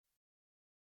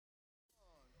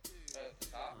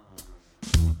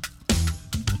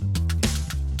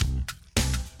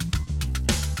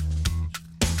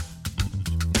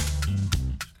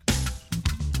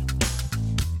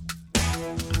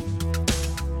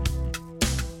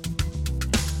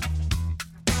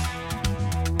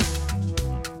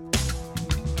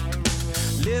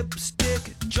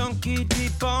Bonkity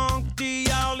bonkity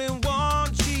all in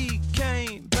one. She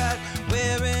came back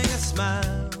wearing a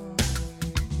smile,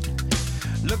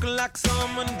 looking like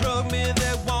someone drugged me.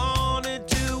 They wanted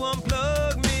to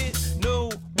unplug me. No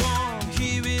one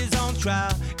here is on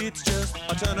trial. It's just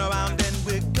a turn around and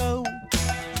we go.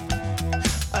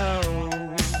 Oh,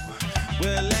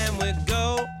 well, and we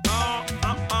go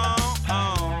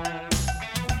on.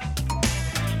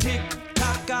 Tick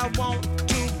tock, I want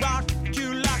to rock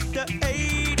you like the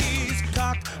 80s.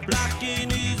 Cock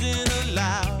blocking isn't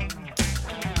allowed.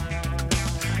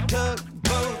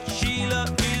 Tugboat Sheila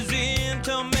is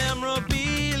into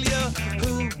memorabilia.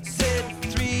 Who said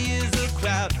 3 is a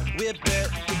crowd? We bet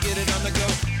to get it on the go.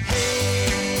 Hey,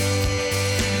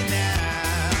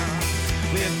 now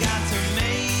we've got to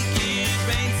make it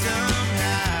rain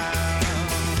somehow.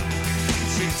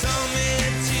 She told me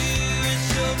to and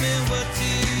showed me what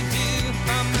to do.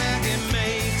 A maggot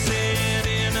makes it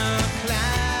in a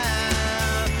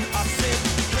cloud. I said,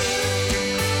 hey,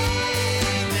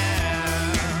 now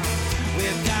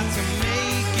we've got to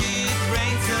make it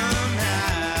rain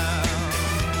somehow.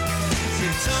 She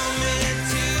told me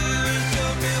to and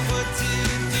showed me what to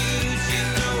do. She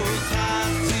knows how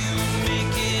to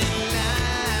make it loud.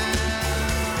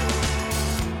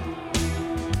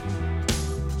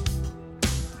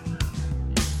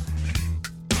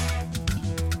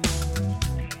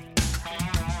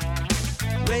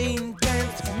 Rain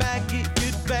dance, Maggie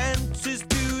advances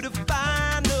to the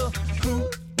final. Who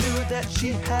knew that she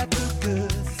had the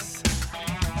goods?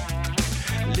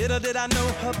 Little did I know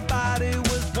her body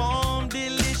was warm,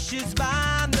 delicious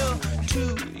vinyl. To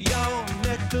your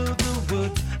neck of the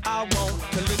woods, I want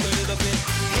to look a little bit.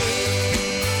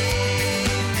 Hey,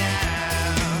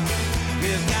 now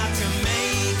we've got to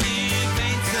make it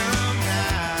rain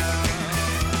somehow.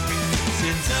 She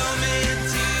told me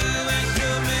to and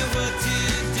showed me what to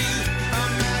do. A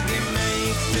maggot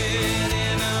makes it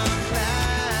in a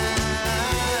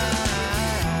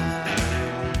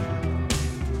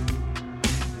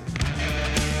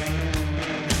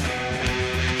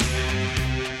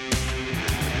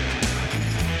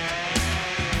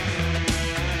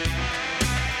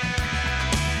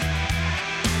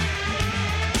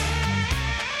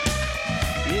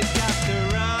You got the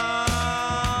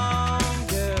wrong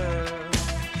girl,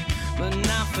 but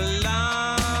not for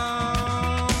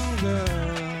long,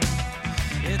 girl.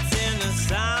 It's in the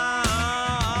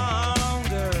song,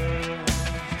 girl,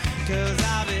 'cause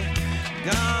I'll be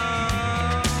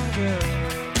gone, girl.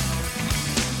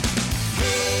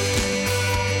 Hey,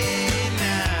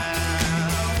 now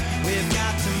we've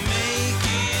got to make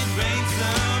it rain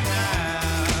somehow.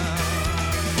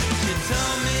 She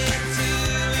told me to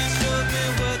and showed me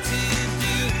what to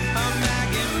do. A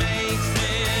maggot makes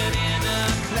it in a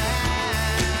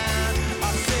cloud. I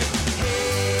said,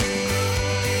 hey,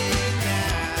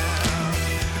 now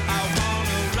I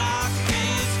wanna rock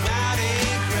this rowdy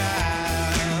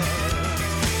crowd.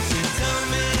 She told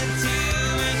me to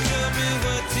and showed me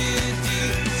what to do.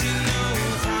 She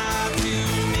knows how to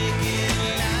make it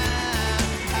loud.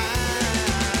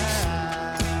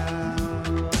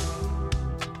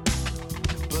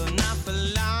 But not for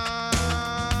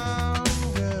long,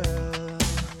 girl.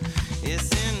 It's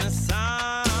in the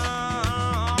song,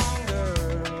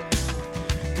 girl.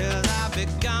 'Cause I'll be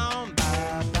gone,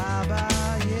 bye, bye,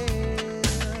 bye, yeah.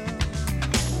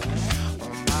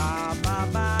 Bye, bye,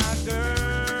 bye,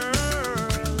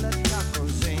 girl. Let Taco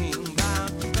sing. Bye,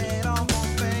 bed on my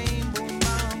fame. Boom,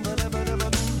 bam,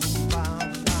 ba-da-ba-da-ba-boom, bam,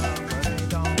 bam,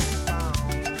 ba-da-dum, bam.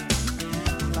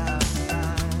 Bye, bye.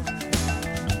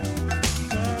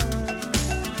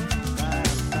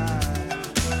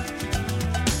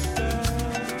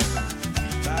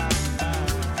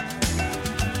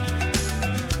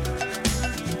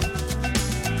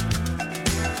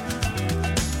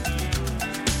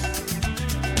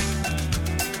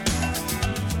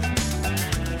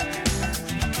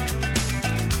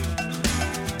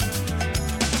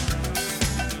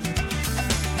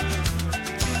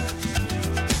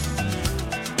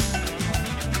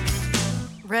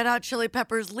 Red Hot Chili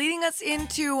Peppers leading us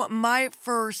into my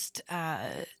first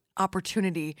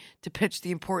opportunity to pitch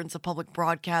the importance of public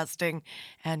broadcasting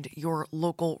and your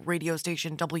local radio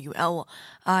station, WLIWFM.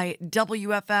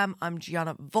 I'm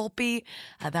Gianna Volpe.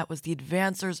 That was the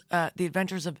Adventures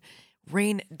of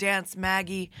Rain Dance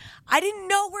Maggie. I didn't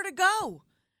know where to go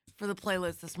for the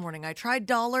playlist this morning. I tried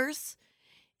dollars.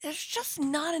 There's just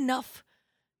not enough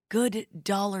good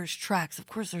dollars tracks. Of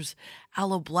course, there's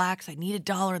Aloe Blacks, I Need a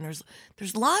Dollar, and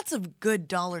there's lots of good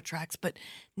dollar tracks, but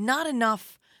not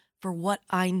enough for what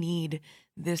I need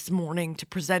this morning to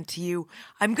present to you.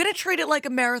 I'm going to treat it like a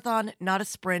marathon, not a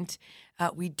sprint.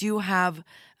 We do have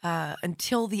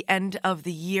until the end of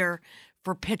the year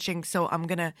for pitching. So I'm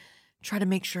going to try to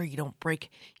make sure you don't break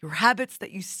your habits,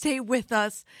 that you stay with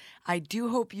us. I do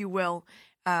hope you will.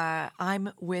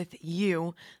 I'm with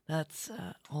you. That's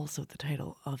also the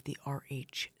title of the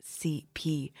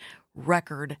RHCP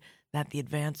record that the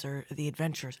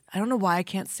Adventures. I don't know why I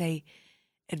can't say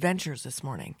Adventures this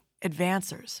morning.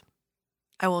 Advancers.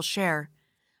 I will share.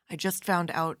 I just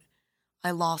found out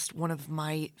I lost one of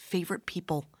my favorite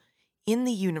people in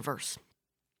the universe,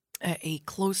 a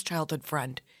close childhood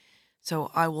friend.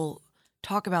 So I will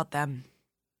talk about them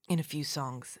in a few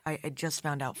songs. I just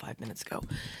found out 5 minutes ago.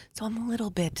 So I'm a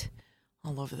little bit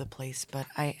all over the place, but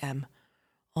I am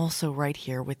also right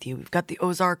here with you. We've got the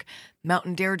Ozark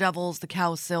Mountain Daredevils, the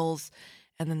Cow Sills,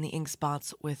 and then the Ink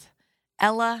Spots with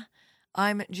Ella.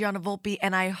 I'm Gianna Volpe,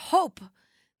 and I hope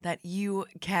that you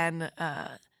can,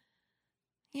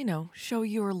 show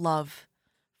your love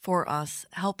for us,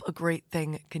 help a great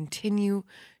thing continue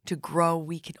to grow.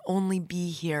 We can only be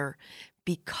here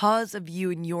because of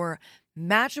you and your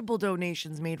matchable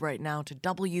donations made right now to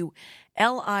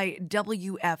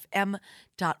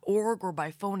WLIWFM.org or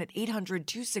by phone at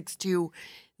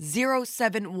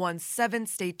 800-262-0717.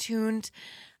 Stay tuned.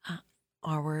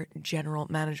 Our general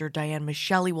manager, Diane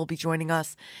Masciale, will be joining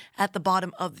us at the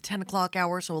bottom of the 10 o'clock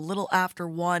hour, so a little after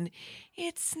 1.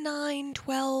 It's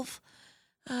 9:12,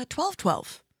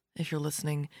 12:12, if you're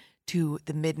listening to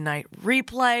the midnight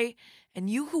replay. And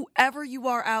you, whoever you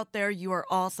are out there, you are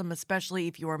awesome, especially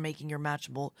if you are making your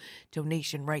matchable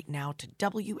donation right now to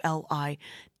WLIWFM.org.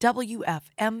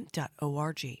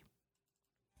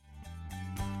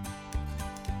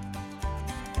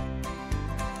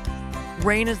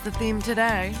 Rain is the theme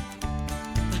today.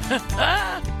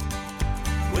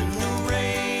 When the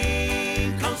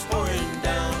rain comes pouring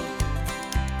down,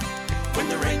 when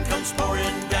the rain comes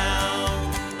pouring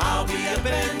down, I'll be up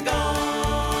and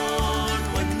gone.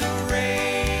 When the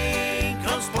rain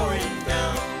comes pouring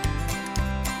down,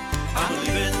 I'm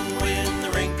leaving when the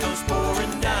rain comes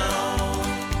pouring down.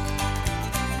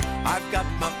 I've got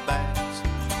my bags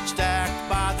stacked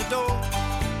by the door,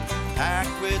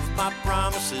 packed with my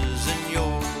promises and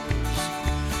yours.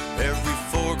 Every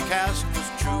forecast was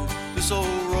true, this old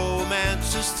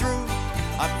romance is through.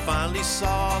 I finally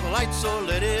saw the light, so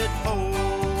let it pour.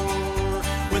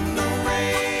 When the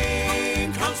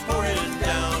rain comes pouring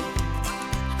down,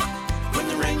 when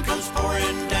the rain comes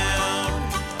pouring down,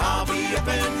 I'll be up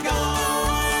and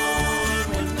gone.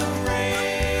 When the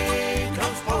rain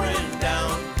comes pouring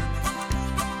down,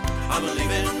 I'm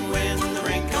leaving when the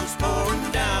rain comes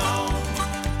pouring down.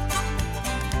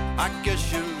 I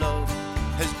guess your love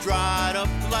has dried up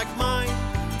like mine,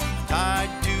 tied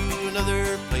to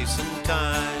another place and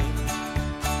time.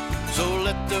 So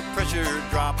let the pressure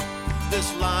drop,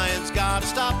 this lion's gotta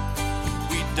stop.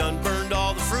 We done burned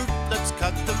all the fruit, let's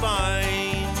cut the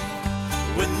vine.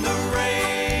 When the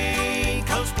rain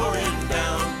comes pouring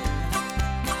down,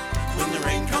 when the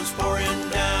rain comes pouring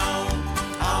down,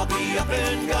 I'll be up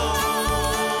and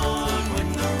gone.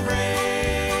 When the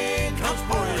rain comes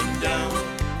pouring down,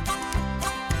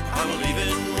 I'm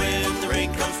leaving when the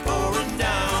rain comes pouring down.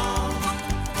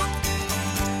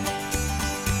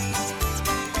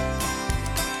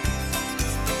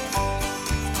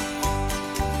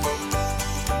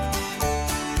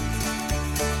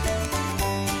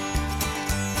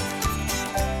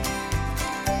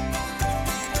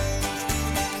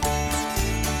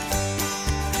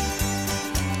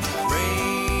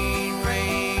 Rain,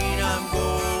 rain, I'm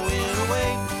going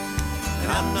away,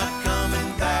 and I'm not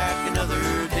coming back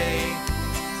another day.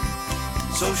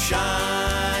 So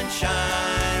shine,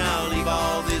 shine, I'll leave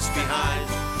all this behind.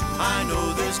 I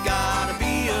know there's gotta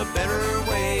be a better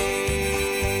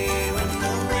way. When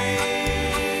the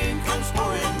rain comes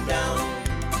pouring down,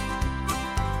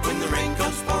 when the rain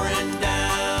comes pouring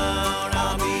down,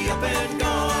 I'll be up and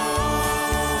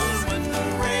gone. When the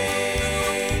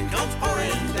rain comes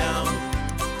pouring down,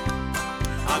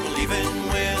 I'm leaving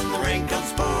when the rain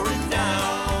comes pouring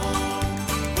down.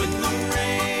 When the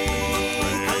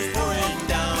rain comes pouring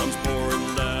down,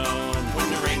 when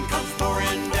the rain comes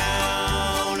pouring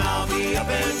down, I'll be up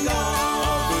and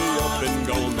gone. When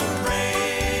the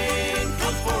rain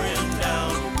comes pouring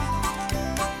down,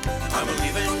 I'm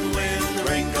leaving when the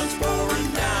rain comes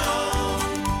pouring down.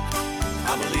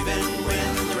 I'm leaving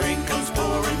when the rain comes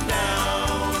pouring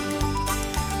down.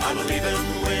 I'm leaving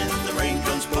when the rain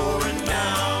comes pouring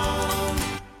down.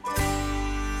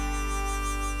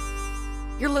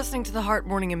 You're listening to the Heart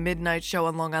Morning and Midnight Show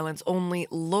on Long Island's only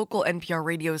local NPR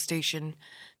radio station,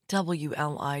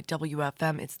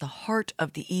 WLIWFM. It's the heart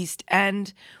of the East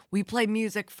End. We play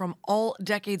music from all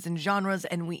decades and genres,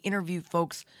 and we interview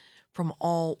folks from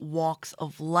all walks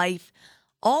of life,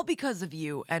 all because of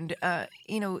you. And,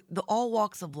 the all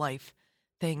walks of life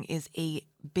thing is a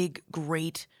big,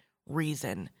 great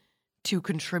reason to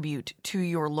contribute to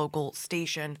your local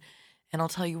station. And I'll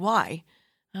tell you why.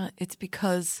 It's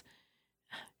because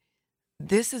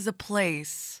this is a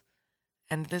place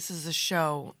and this is a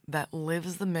show that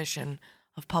lives the mission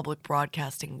of public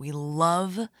broadcasting. We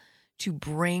love to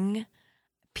bring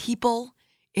people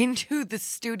into the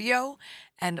studio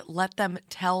and let them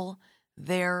tell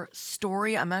their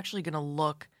story. I'm actually going to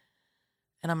look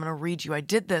and I'm going to read you. I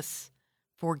did this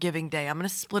for Giving Day. I'm going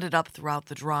to split it up throughout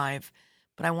the drive,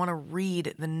 but I want to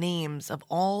read the names of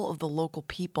all of the local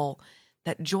people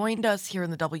that joined us here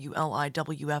in the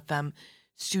WLIWFM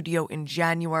studio in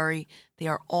January. They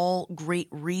are all great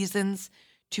reasons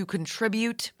to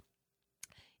contribute.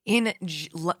 In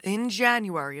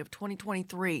January of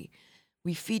 2023,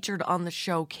 we featured on the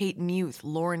show Kate Muth,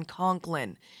 Lauren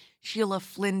Conklin, Sheila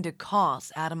Flynn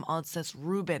DeCosse, Adam Odses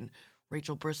Rubin,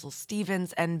 Rachel Bristol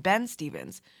Stevens, and Ben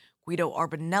Stevens, Guido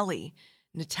Arbonelli,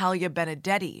 Natalia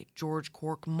Benedetti, George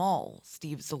Cork Mall,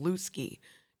 Steve Zalewski,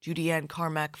 Judy Ann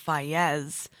Carmack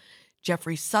Fayez,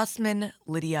 Jeffrey Sussman,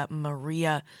 Lydia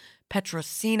Maria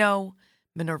Petrosino,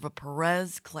 Minerva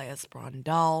Perez, Claes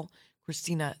Brondal,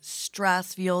 Christina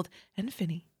Strassfield, and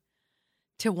Finney,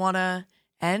 Tijuana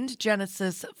and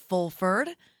Genesis Fulford,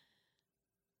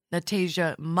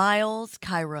 Natasia Miles,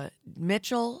 Kyra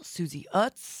Mitchell, Susie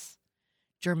Utz,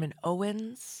 German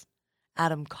Owens,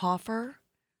 Adam Coffer,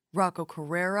 Rocco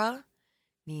Carrera,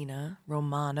 Nina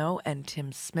Romano, and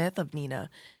Tim Smith of Nina,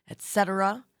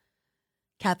 etc.,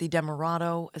 Kathy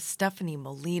Demarato, Stephanie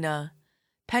Molina,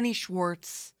 Penny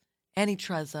Schwartz, Annie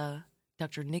Treza,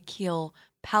 Dr. Nikhil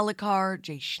Palikar,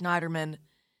 Jay Schneiderman,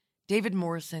 David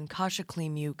Morrison, Kasha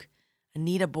Klimuk,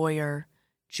 Anita Boyer,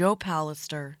 Joe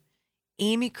Pallister,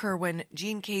 Amy Kerwin,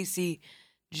 Gene Casey,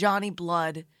 Johnny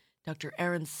Blood, Dr.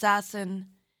 Aaron Sasson,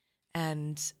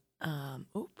 and,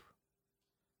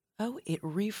 it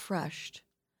refreshed.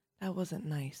 That wasn't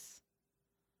nice.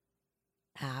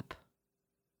 App.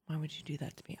 Why would you do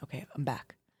that to me? Okay, I'm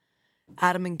back.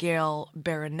 Adam and Gail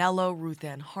Baronello, Ruth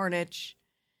Ann Harnich,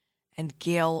 and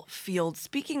Gail Field.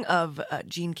 Speaking of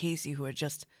Gene Casey, who I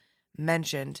just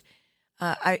mentioned,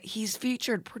 he's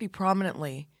featured pretty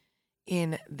prominently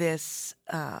in this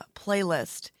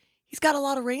playlist. He's got a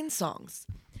lot of Rain songs,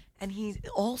 and he's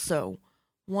also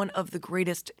one of the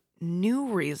greatest new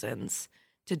reasons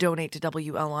to donate to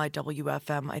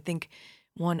WLIWFM. I think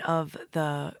one of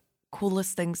the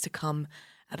coolest things to come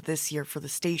out of this year for the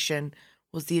station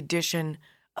was the addition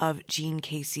of Gene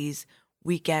Casey's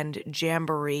Weekend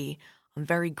Jamboree. I'm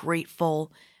very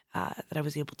grateful that I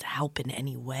was able to help in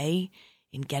any way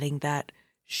in getting that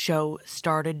show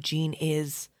started. Gene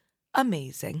is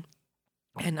amazing,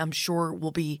 and I'm sure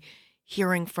we'll be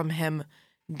hearing from him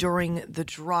during the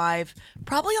drive,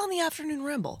 probably on the afternoon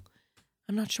ramble.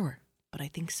 I'm not sure, but I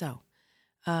think so.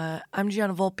 I'm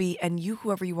Gianna Volpe, and you,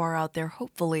 whoever you are out there,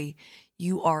 hopefully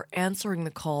you are answering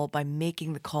the call by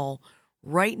making the call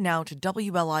right now to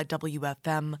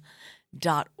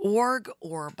WLIWFM.org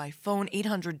or by phone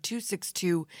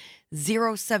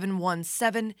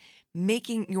 800-262-0717,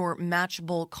 making your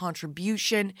matchable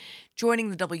contribution, joining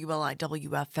the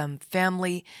WLIWFM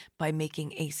family by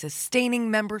making a sustaining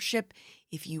membership.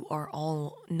 If you are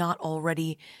not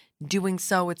already doing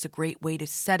so, it's a great way to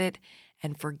set it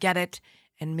and forget it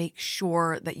and make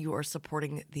sure that you are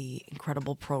supporting the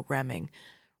incredible programming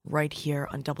right here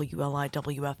on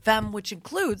WLIWFM, which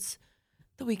includes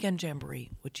the Weekend Jamboree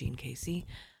with Gene Casey.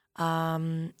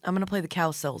 I'm going to play the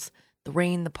Cowsills, the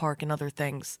Rain, the Park, and other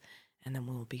things, and then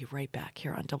we'll be right back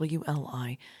here on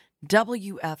WLIWFM,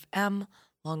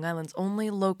 Long Island's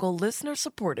only local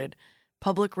listener-supported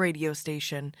public radio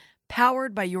station,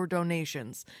 powered by your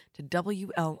donations to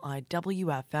WLIWFM.org.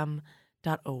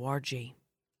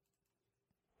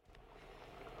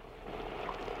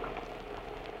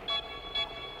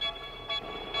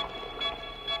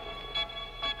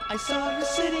 I saw her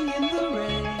sitting in the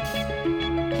rain,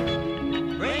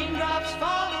 raindrops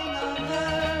falling on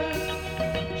her.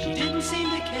 She didn't seem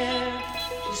to care.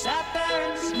 She sat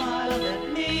there and smiled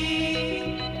at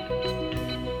me.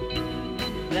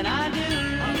 Then I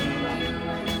knew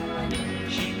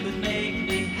she could make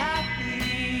me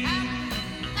happy.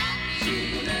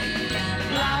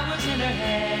 Flowers in her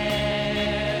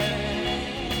hair,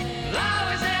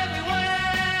 flowers everywhere.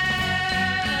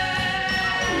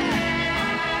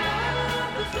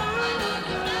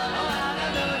 Oh, I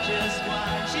don't know just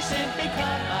why. She simply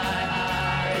caught my eye.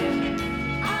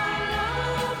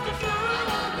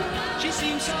 She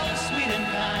seemed so sweet and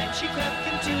kind. She crept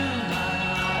into my mind.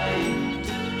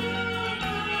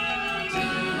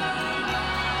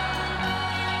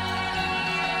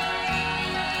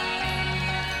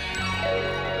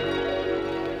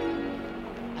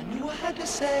 to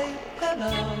say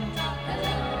hello.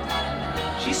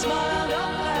 She smiled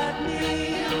up at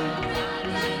me,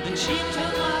 then she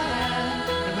took my hand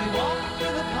and we walked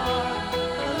through the park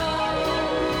alone.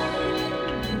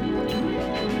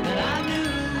 And I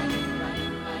knew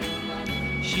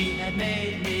she had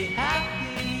made me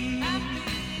happy.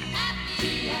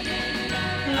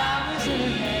 Flowers in her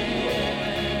hair,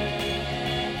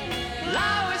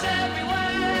 flowers everywhere.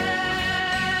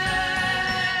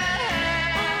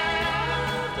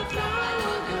 The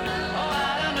flower girl. Oh, I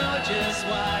don't know just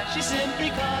why, she simply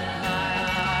caught my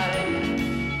eye.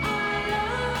 I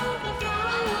love the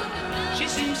flower girl. She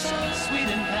seemed so sweet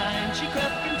and kind, she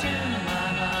crept into my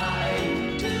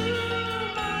mind. To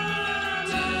my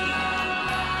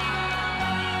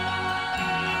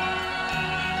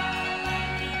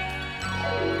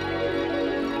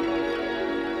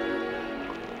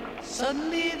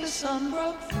Suddenly the sun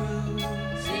broke through.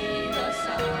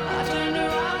 I turned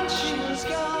around, she was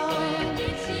gone.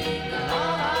 And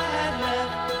all I had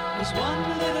left was one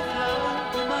little flower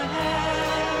in my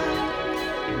hand.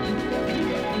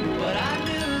 But I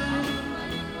knew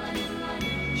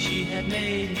she had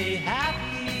made me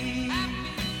happy.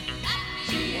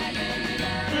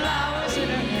 Flowers in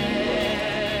her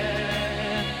hair,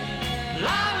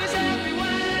 flowers everywhere.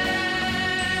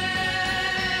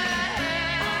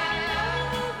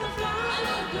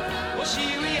 Was she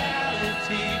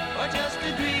reality or just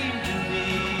a dream to me?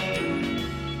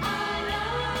 I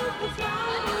love the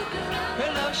flower girl.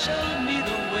 Her love showed me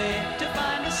the way to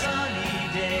find a sunny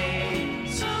day.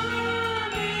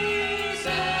 Sunny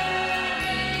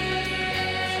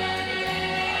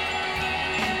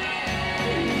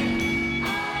I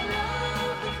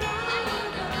love the flower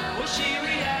girl. Was she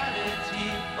reality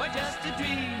or just a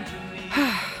dream to me?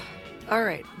 All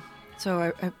right.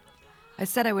 So I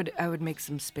said I would make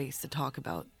some space to talk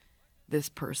about this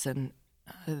person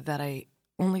that I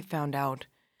only found out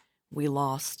we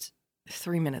lost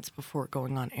 3 minutes before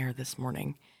going on air this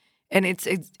morning, and it's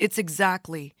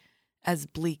exactly as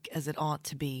bleak as it ought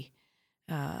to be.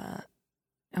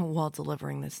 While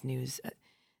delivering this news,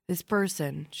 this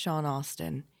person, Sean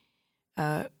Austin,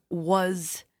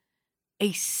 was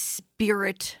a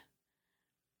spirit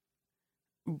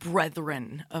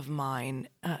brethren of mine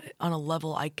on a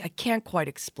level I can't quite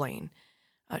explain.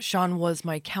 Sean was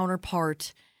my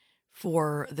counterpart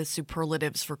for the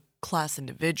superlatives for class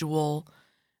individual,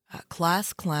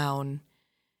 class clown,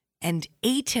 and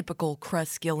atypical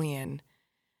Cresskillian,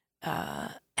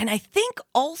 and I think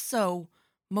also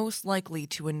most likely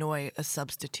to annoy a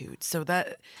substitute. So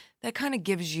that kind of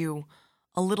gives you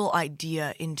a little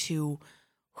idea into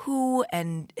who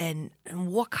and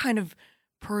what kind of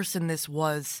person this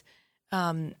was.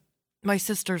 My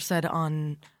sister said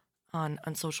on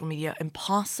social media,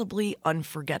 impossibly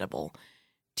unforgettable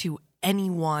to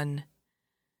anyone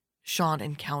Sean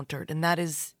encountered, and that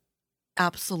is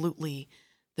absolutely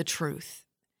the truth.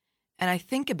 And I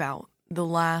think about the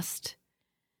last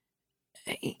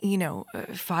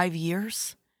 5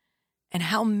 years and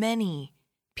how many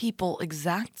people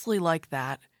exactly like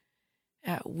that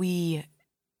we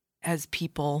as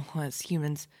people, as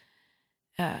humans,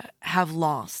 have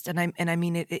lost, and I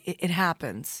mean it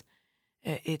happens.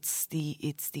 It's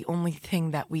the only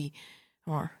thing that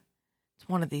it's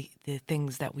one of the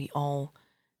things that we all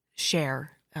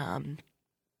share,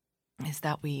 is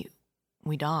that we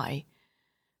die.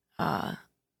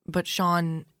 But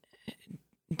Sean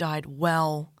died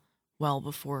well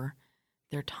before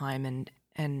their time,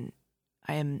 and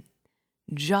I am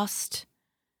just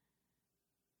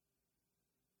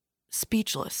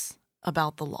speechless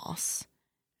about the loss.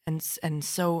 And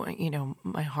so,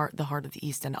 my heart, the heart of the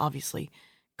East End, obviously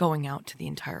going out to the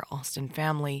entire Austin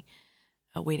family,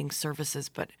 awaiting services.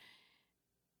 But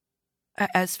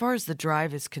as far as the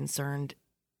drive is concerned,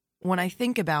 when I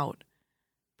think about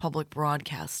public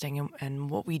broadcasting and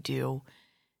what we do,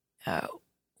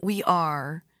 we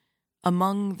are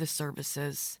among the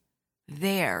services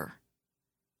there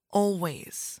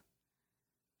always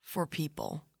for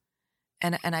people.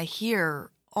 And I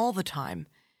hear all the time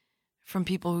from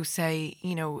people who say,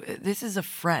 this is a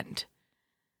friend.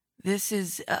 This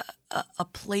is a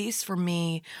place for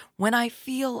me when I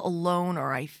feel alone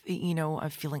or I'm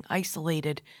feeling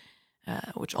isolated,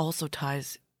 which also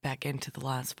ties back into the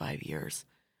last 5 years.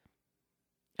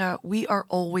 We are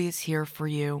always here for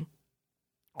you,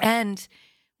 and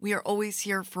we are always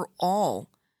here for all.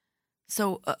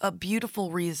 So a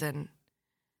beautiful reason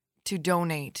to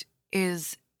donate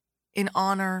is in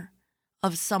honor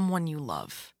of someone you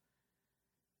love,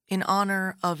 in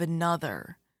honor of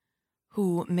another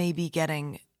who may be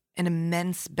getting an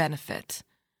immense benefit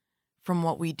from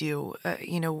what we do.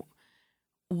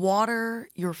 water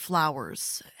your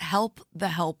flowers. Help the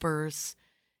helpers.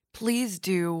 Please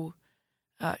do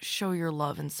show your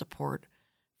love and support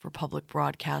for public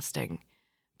broadcasting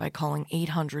by calling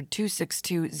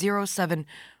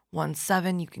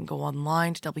 800-262-0717. You can go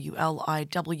online to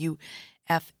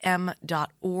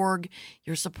WLIWFM.org.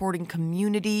 You're supporting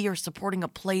community. You're supporting a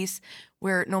place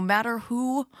where no matter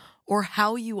who or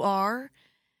how you are,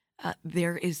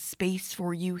 there is space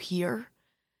for you here.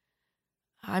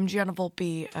 I'm Gianna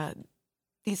Volpe.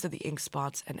 These are the Ink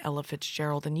Spots and Ella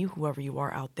Fitzgerald, and you, whoever you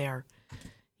are out there,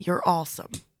 you're awesome.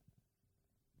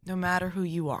 No matter who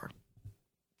you are.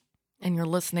 And you're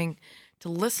listening to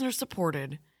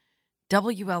listener-supported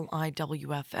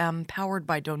WLIWFM, powered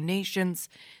by donations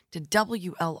to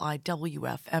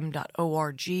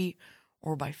WLIWFM.org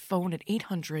or by phone at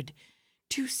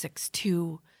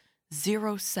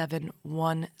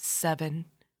 800-262-0717.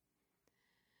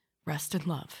 Rest in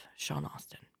love, Sean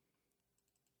Austin.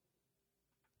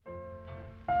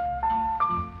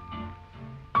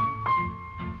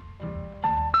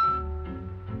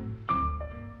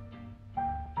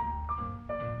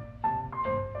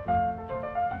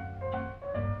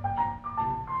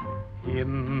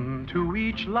 Into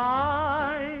each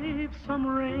life some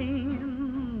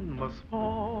rain must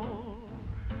fall,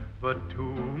 but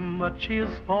too much is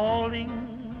falling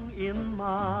in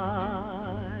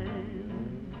mine.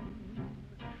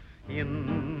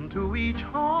 Into each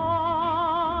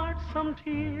heart some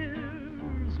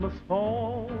tears must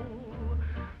fall,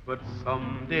 but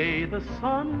someday the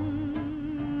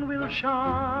sun will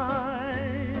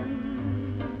shine.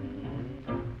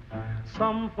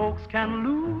 Some folks can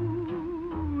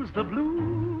lose the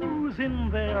blues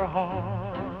in their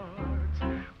hearts,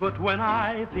 but when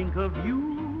I think of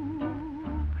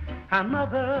you,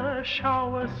 another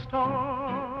shower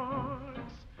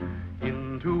starts.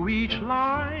 Into each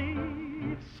life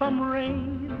some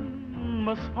rain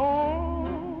must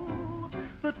fall,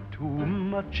 but too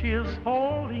much is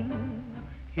falling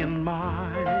in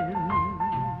mine.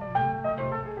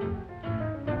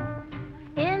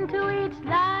 Into each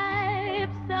life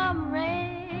some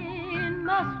rain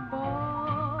must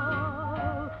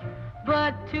fall,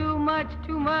 but too much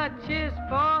is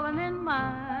falling in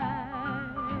mine.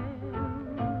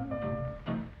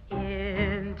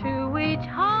 Into each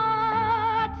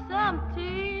heart some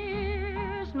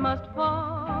tears must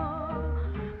fall,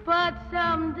 but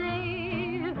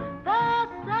someday the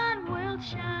sun will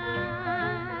shine.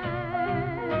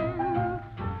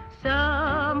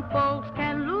 Some folks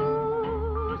can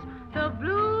lose the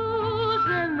blues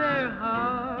in their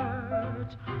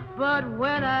hearts, but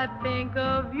when I think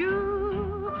of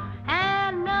you,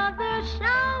 another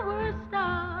shower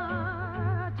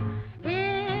starts.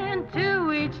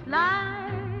 Into each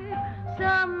life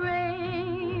some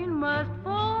rain must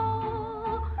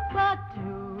fall, but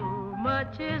too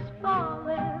much is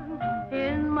falling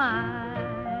in mine.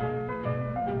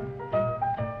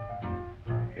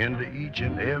 Into each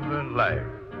and every life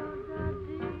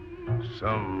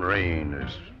some rain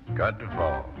has got to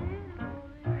fall,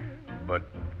 but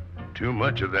too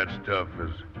much of that stuff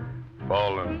is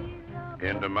falling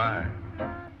into mine.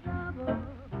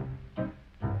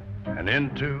 And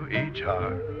into each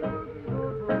heart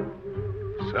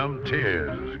some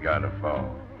tears has got to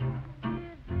fall,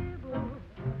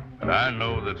 but I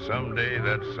know that someday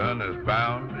that sun is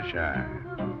bound to shine.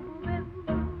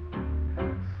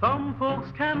 Some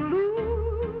folks can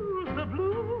lose the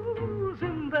blues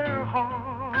in their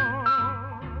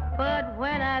heart, but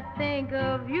when I think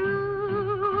of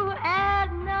you,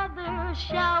 another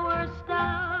shower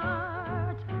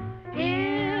starts.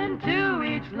 Into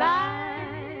each life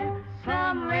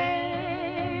some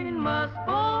rain must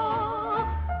fall,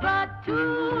 but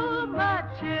too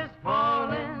much is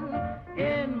falling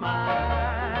in mine.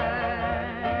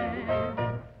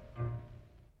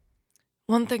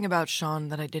 One thing about Sean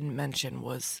that I didn't mention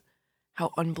was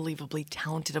how unbelievably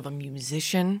talented of a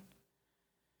musician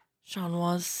Sean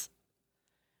was.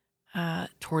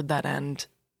 Toward that end,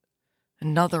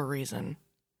 another reason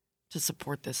to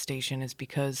support this station is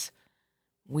because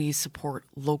we support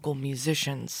local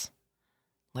musicians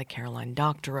like Caroline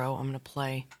Doctorow. I'm going to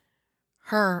play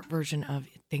her version of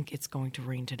Think It's Going to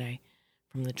Rain Today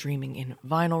from the Dreaming in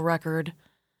Vinyl record.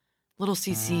 Little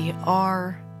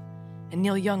CCR and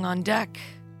Neil Young on deck.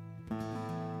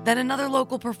 Then another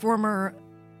local performer,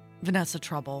 Vanessa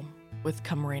Trouble, with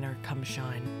Come Rain or Come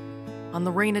Shine. On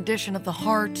the rain edition of The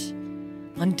Heart,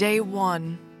 on day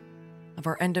one of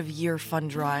our end-of-year fund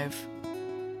drive,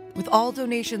 with all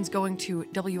donations going to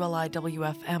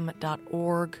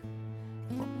WLIWFM.org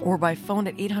or by phone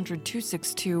at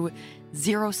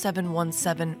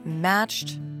 800-262-0717,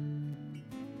 matched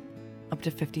up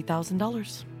to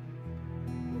 $50,000.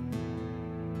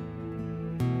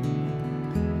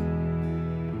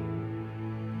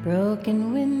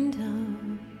 Broken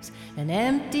windows and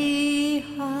empty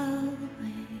hallways,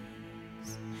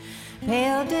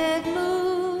 pale dead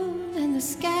moon and the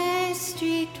sky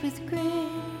streaked with gray.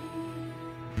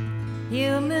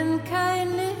 Human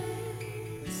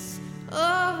kindness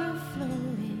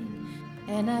overflowing,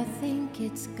 and I think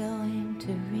it's going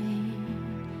to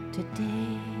rain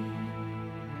today.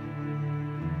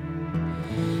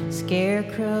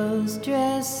 Scarecrows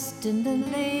dressed in the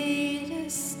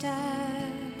latest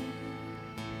style,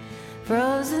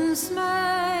 frozen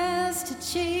smiles to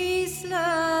chase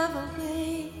love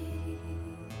away.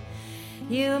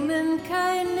 Human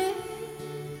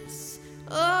kindness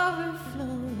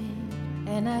overflowing,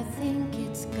 and I think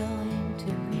it's going to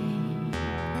rain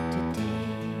today.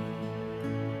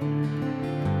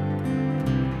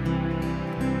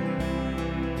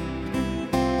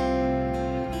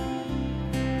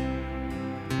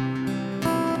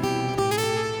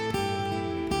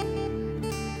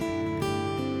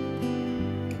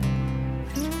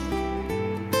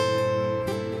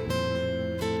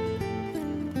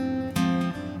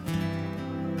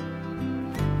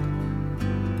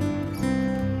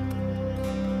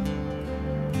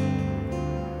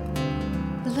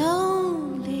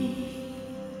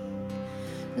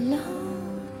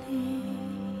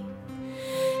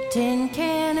 Tin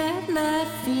can at my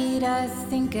feet, I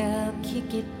think I'll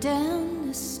kick it down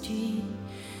the street.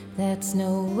 That's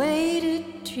no way to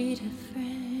treat a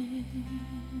friend.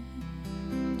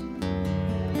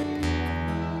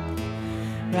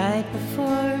 Right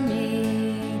before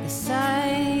me, the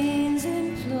signs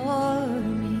implore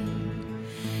me,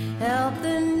 help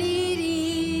the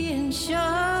needy and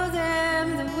show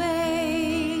them the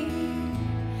way.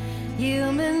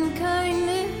 Human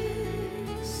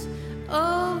kindness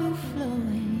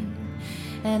overflowing,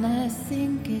 and I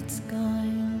think it's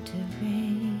going to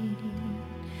rain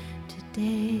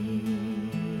today.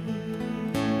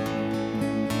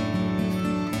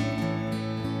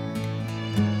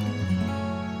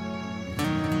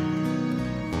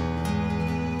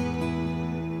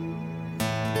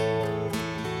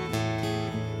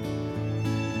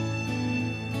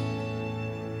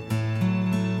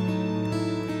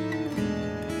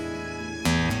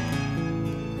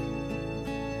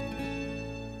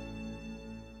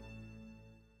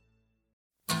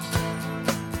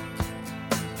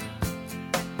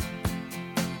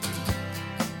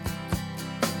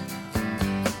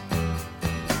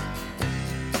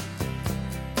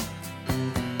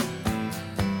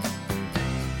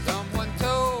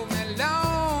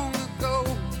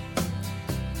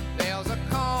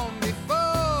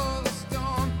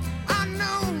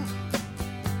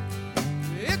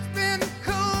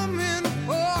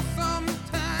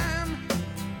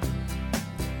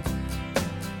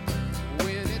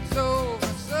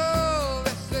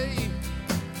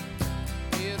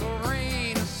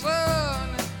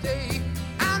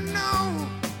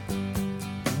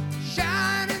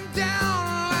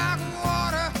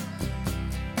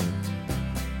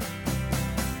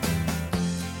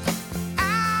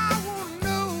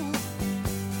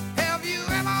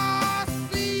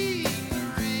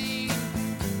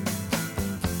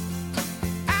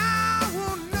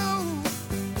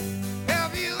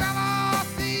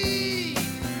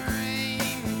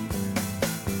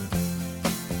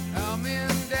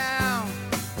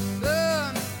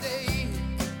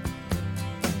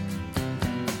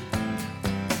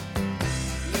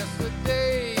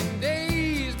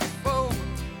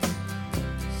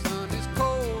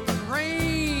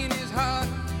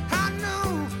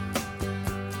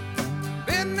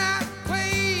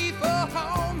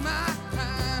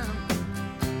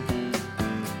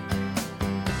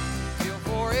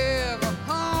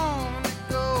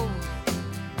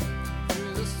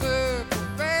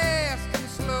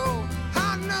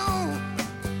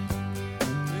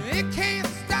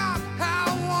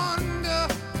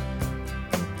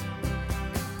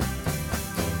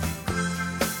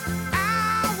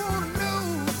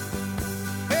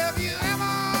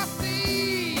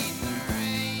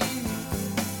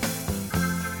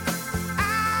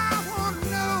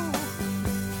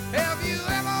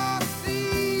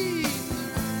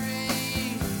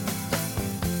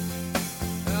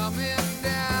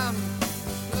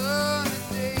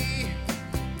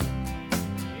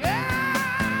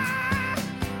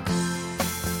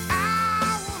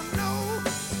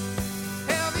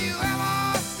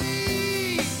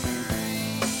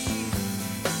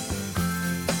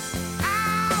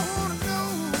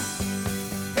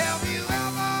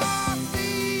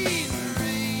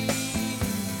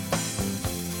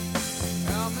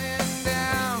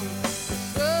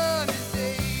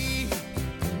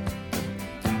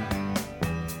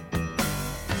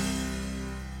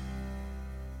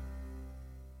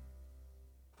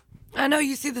 I know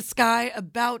you see the sky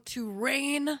about to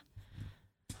rain.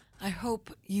 I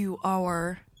hope you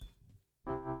are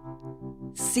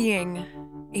seeing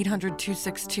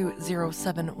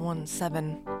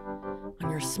 800-262-0717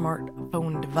 on your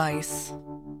smartphone device.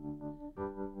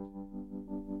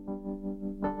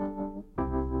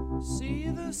 See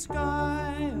the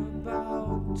sky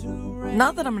about to rain.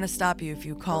 Not that I'm going to stop you if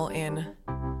you call in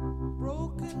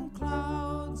Broken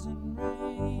clouds and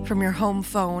rain. from your home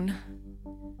phone.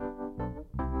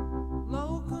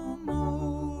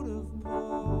 Locomotive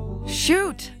pole.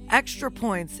 Shoot! Extra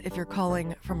points if you're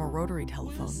calling from a rotary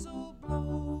telephone. Whistle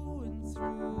blowing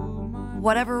through my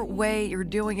Whatever way you're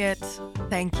doing it,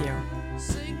 thank you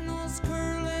signals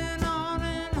curling on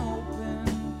an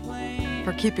open plain.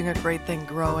 for keeping a great thing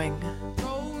growing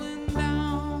Rolling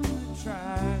down the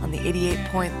track. on the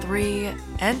 88.3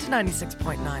 and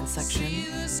 96.9 section See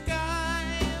the sky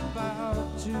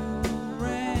about to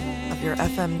rain. of your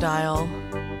FM dial,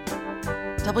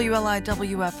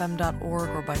 WLIWFM.org,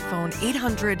 or by phone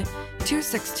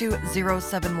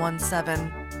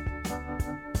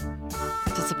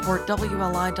 800-262-0717 to support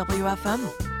WLIWFM.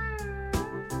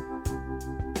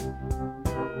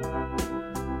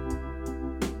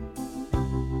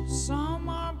 Some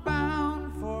are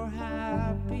bound for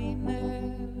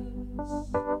happiness.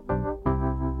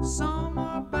 Some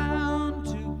are bound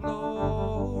to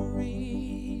glory.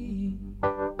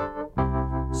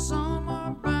 Some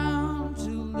are bound to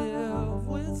live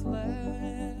with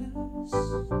less.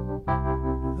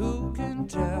 Who can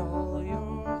tell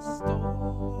your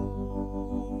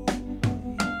story?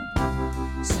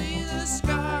 See the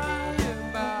sky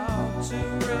about to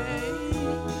rain.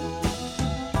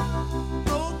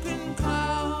 Broken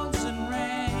clouds and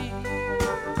rain.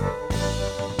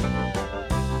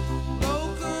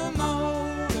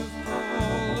 Locomotive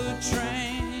pull a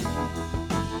train.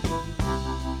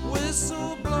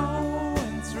 Whistle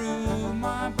blowing through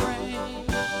my brain.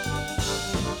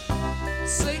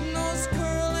 Signals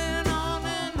curling on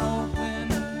an open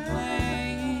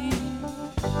plain.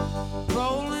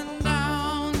 Rolling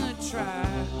down the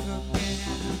track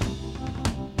again.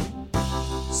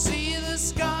 See the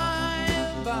sky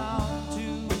about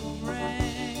to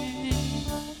rain.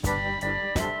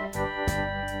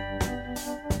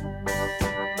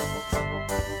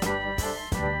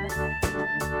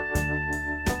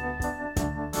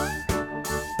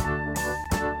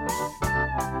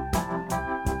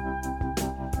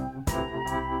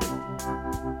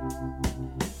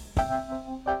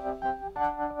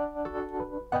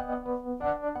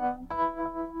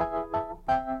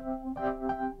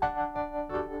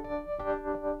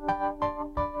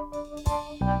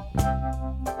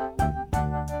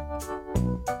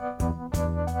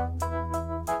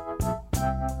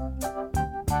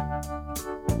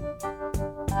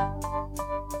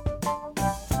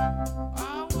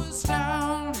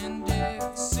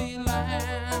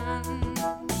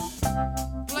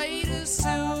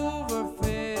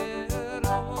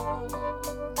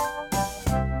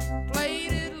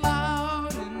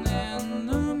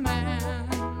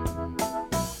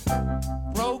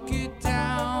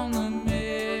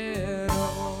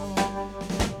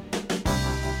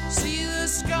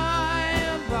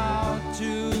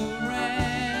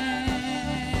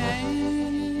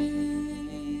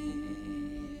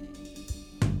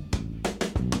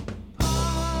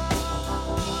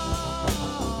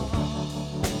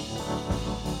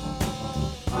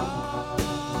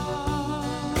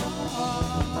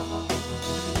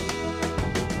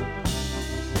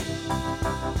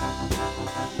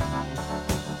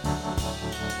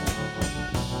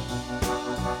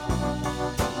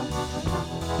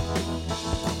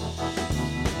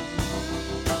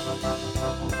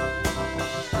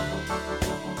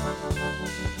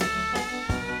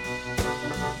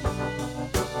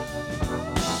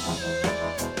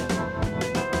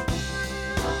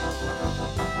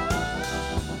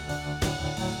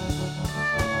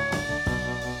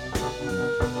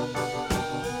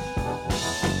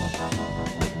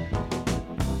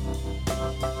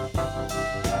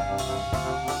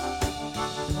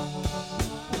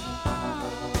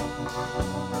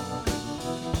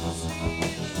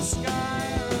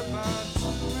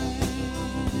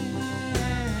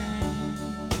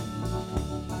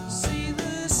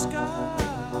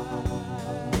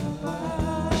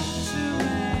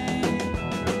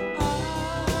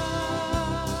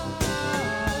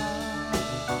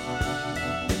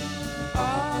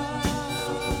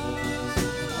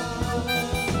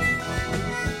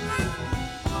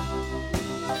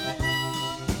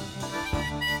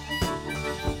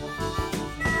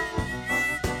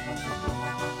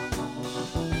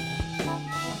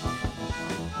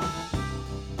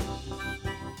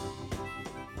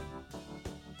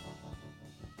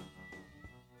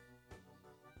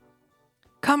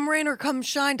 Come rain or come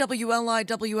shine,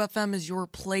 WLIWFM is your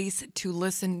place to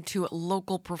listen to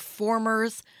local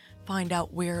performers, find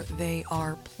out where they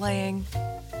are playing,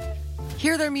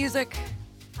 hear their music.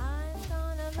 I'm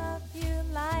gonna love you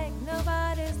like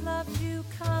nobody's loved you.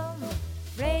 Come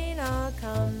rain or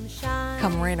come shine.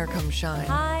 Come rain or come shine.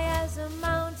 High as a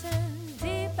mountain,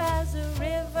 deep as a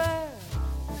river.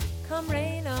 Come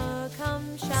rain or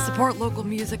come shine. Support local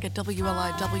music at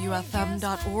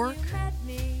WLIWFM.org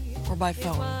or by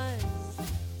phone.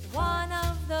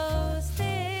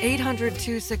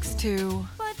 800-262-0717.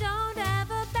 But don't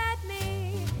ever bet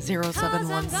me.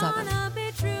 0717. Gonna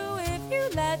be true if you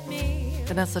let me.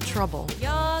 Vanessa Trouble. You're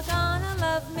gonna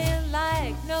love me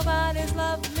like nobody's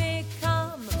loved me.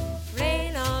 Come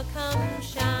rain or come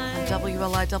shine.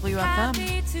 WLIWFM.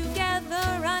 Happy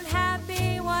together,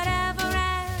 unhappy, whatever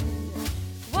end.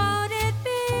 Won't it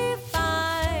be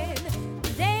fine?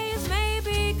 Days may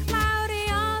be cloudy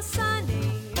or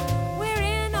sunny. We're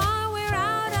in or we're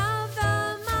out of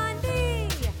the money.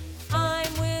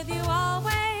 I'm with you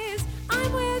always.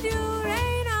 I'm with you,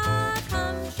 rain or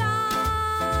come shine.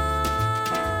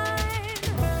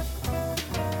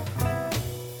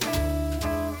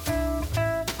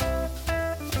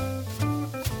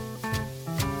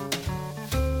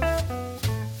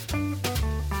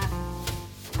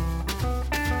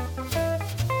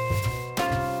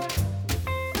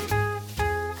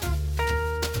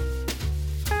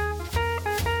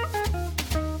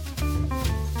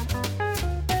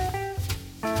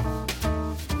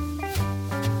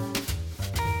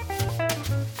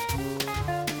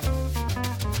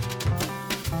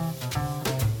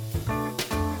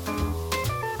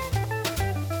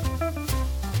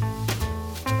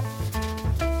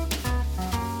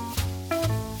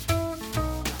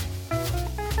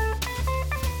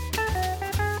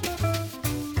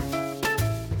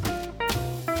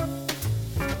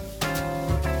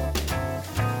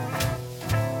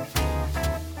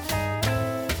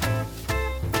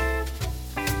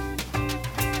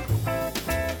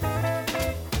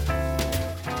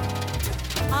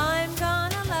 I'm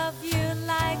gonna love you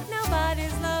like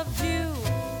nobody's loved you.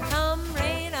 Come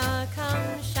rain or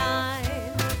come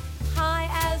shine. High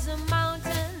as a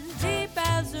mountain, deep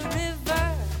as a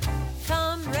river.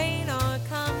 Come rain or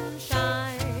come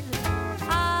shine.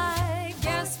 I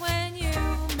guess when you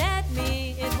met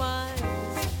me, it was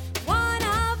one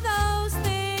of those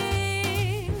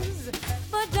things.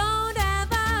 But don't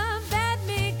ever bet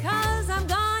me, 'cause I'm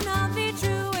gonna be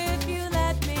true if you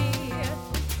let me.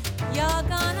 You're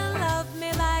gonna love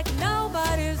me like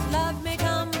nobody's loved me.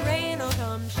 Come rain or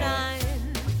come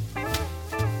shine.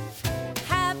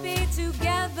 Happy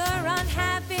together,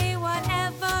 unhappy,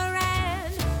 whatever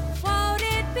end. Won't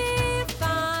it be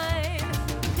fine?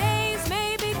 Days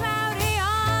may be cloudy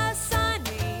or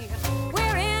sunny.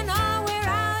 We're in or we're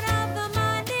out of the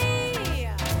money.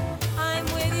 I'm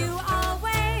with you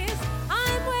always.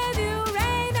 I'm with you,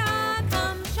 rain or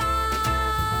come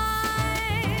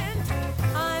shine.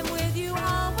 I'm with you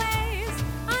always.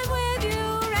 I'm with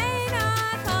you, rain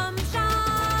or come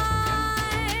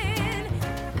shine.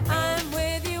 I'm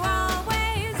with you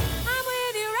always. I'm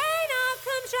with you, rain or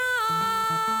come shine.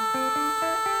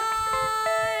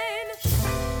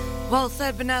 Well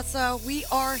said, Vanessa. We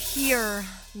are here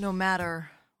no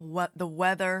matter what the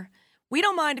weather. We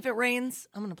don't mind if it rains.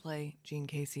 I'm going to play Gene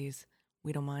Casey's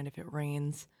We Don't Mind If It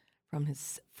Rains from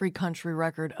his Free Country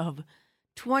record of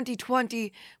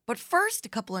 2020. But first, a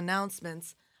couple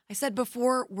announcements. I said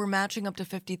before, we're matching up to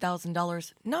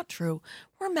 $50,000. Not true.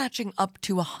 We're matching up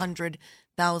to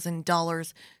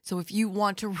 $100,000. So if you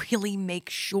want to really make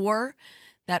sure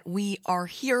that we are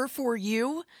here for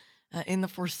you in the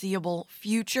foreseeable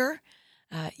future,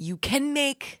 you can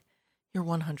make your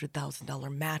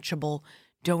 $100,000 matchable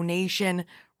donation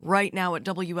right now at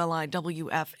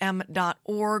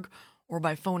WLIWFM.org or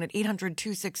by phone at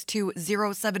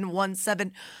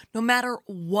 800-262-0717. No matter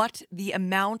what the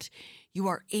amount you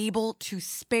are able to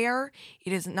spare,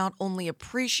 it is not only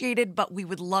appreciated, but we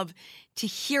would love to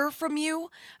hear from you.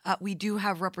 We do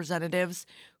have representatives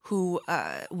who,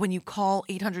 when you call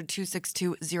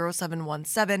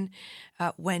 800-262-0717,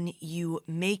 when you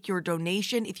make your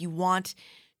donation, if you want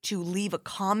to leave a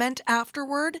comment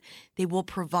afterward, they will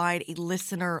provide a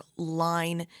listener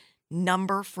line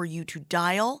number for you to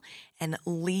dial and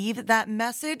leave that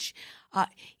message.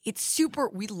 It's super,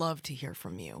 we love to hear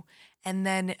from you. And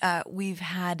then we've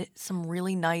had some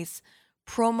really nice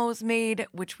promos made,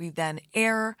 which we then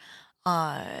air,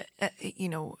 and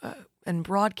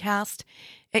broadcast.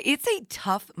 It's a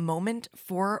tough moment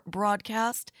for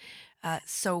broadcast.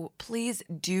 So please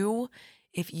do,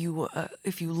 if you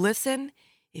listen,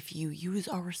 if you use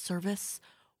our service,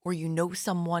 or you know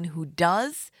someone who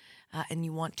does, and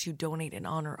you want to donate in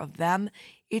honor of them,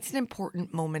 it's an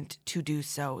important moment to do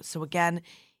so. So again,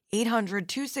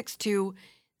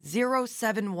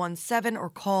 800-262-0717 or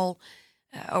call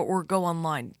or go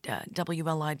online,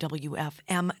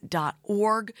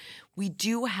 WLIWFM.org. We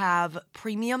do have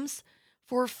premiums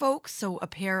for folks, so a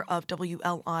pair of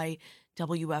WLIWFM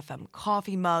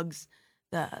coffee mugs,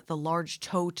 the large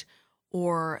tote,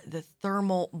 or the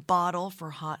thermal bottle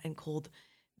for hot and cold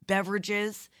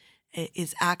beverages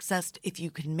is accessed if you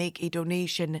can make a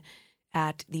donation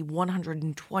at the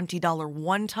 $120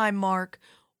 one-time mark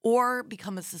or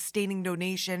become a sustaining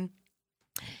donation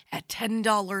at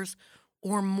 $10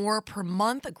 or more per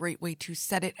month. A great way to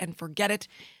set it and forget it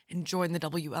and join the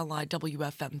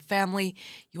WLIWFM family.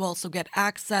 You also get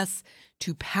access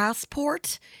to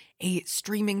Passport, a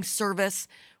streaming service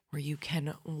where you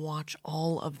can watch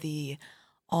all of the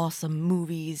awesome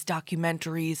movies,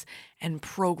 documentaries, and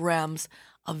programs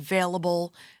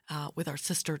available with our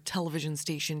sister television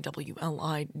station,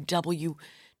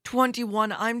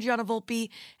 WLIW21. I'm Gianna Volpe,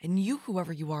 and you,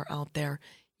 whoever you are out there,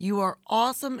 you are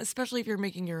awesome, especially if you're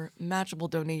making your matchable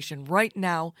donation right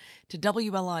now to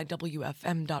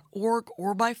WLIWFM.org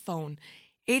or by phone,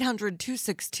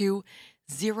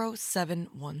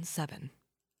 800-262-0717.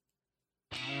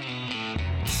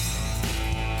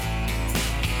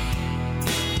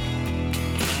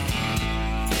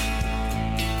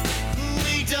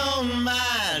 We don't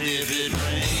mind if it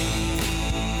rains.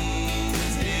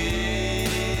 Hey,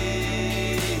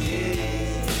 hey.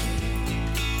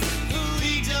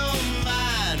 We don't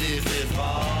mind if it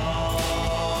falls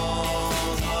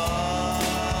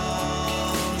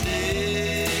all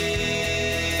day.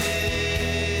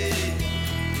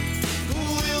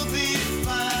 We'll be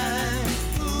fine.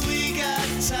 We got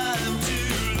time to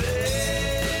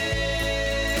lay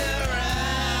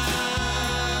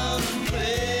around and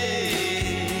play.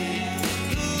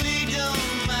 We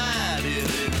don't mind if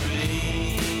it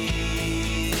rains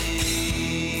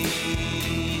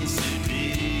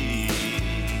today.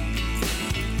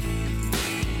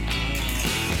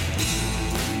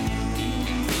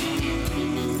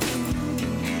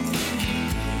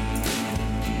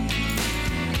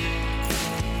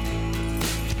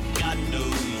 Got no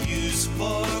use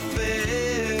for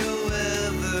fair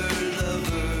weather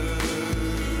lovers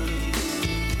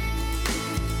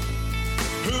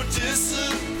who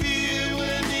disappear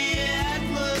when the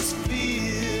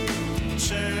atmosphere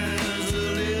turns a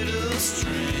little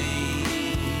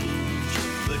strange.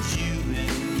 But you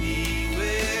and me,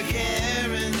 we're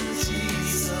guaranteed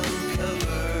some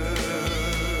cover,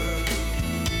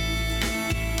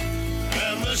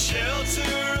 and the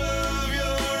shelter of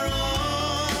your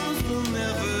arms will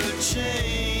never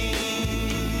change.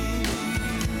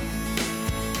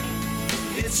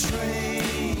 It's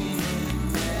raining,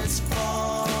 it's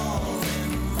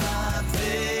falling, my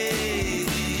baby.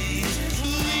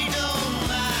 We don't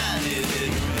mind if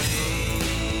it rains.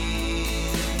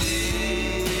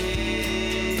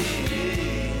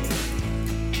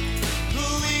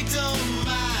 We don't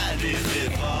mind if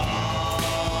it falls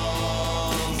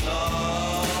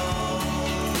all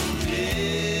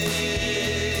day.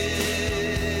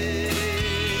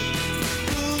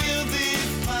 We'll be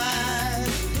fine.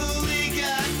 We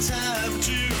got time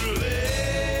to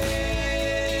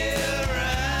lay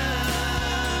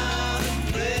around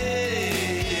and play.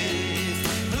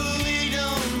 We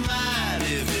don't mind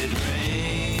if it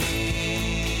rains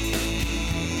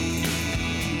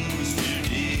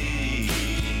today.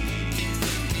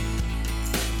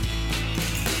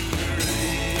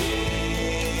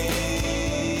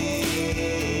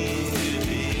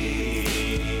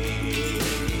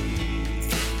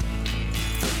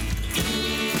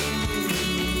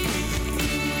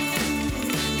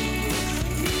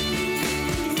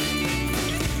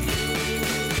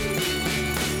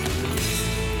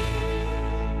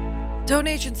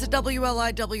 Donations to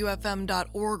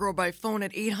WLIWFM.org or by phone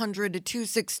at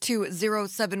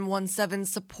 800-262-0717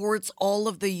 supports all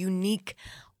of the unique,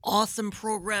 awesome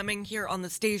programming here on the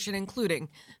station, including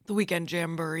the Weekend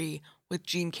Jamboree with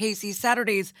Gene Casey,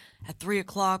 Saturdays at 3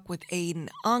 o'clock with Aiden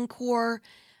Encore,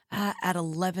 at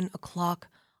 11 o'clock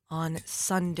on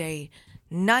Sunday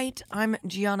night. I'm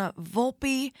Gianna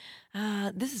Volpe.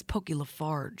 This is Pokey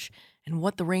Lafarge, and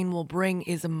what the rain will bring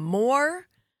is more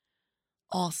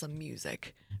awesome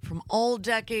music from all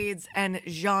decades and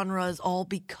genres, all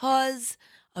because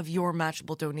of your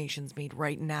matchable donations made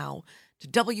right now to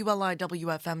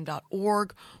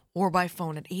WLIWFM.org or by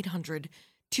phone at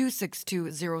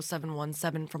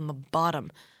 800-262-0717 from the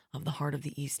bottom of the heart of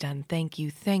the East End. Thank you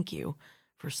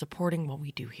for supporting what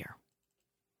we do here.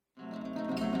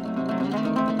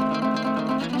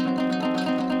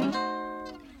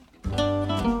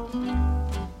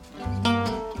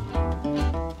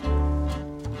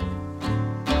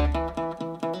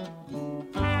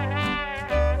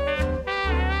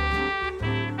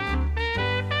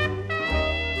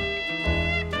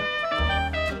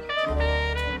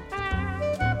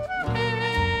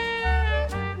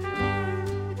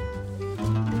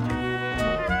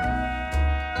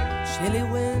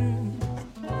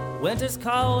 Winter's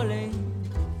calling,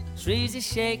 trees are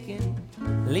shaking,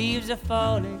 leaves are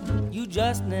falling. You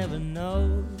just never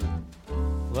know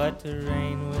what the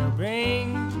rain will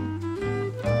bring.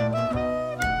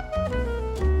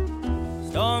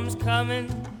 Storm's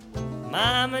coming,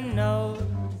 Mama knows,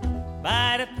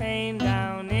 by the pain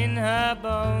down in her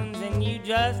bones. And you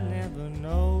just never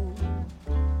know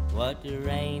what the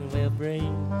rain will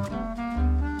bring.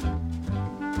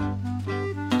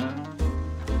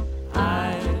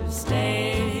 I've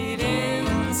stayed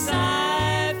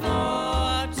inside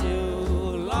for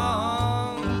too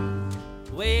long,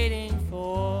 waiting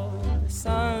for the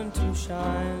sun to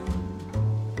shine.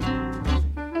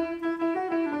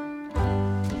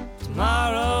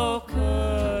 Tomorrow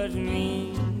could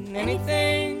mean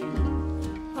anything.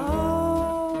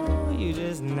 Oh, you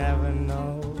just never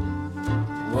know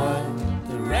what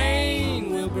the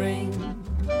rain will bring.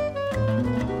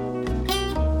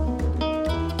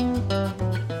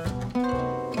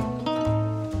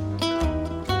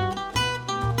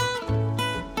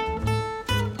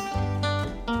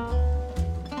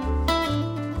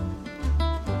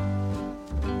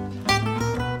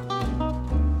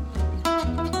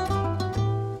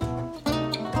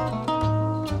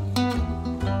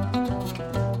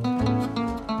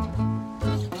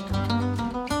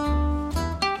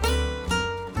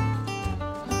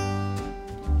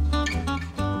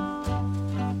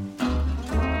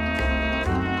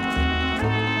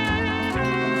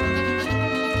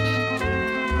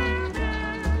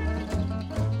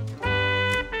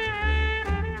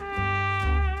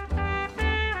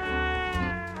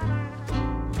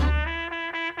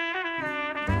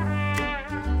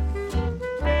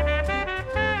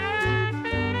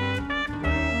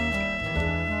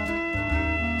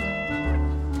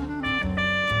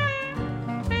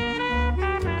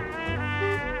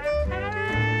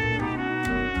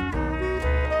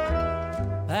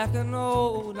 Back in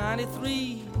old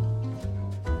 93,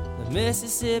 the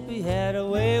Mississippi had a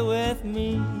way with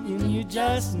me. And you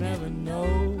just never know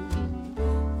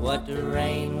what the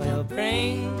rain will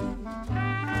bring.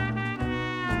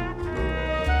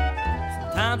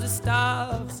 Sometimes it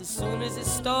stops as soon as it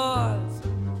starts.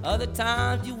 Other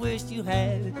times you wish you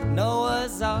had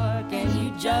Noah's Ark. And you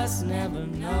just never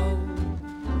know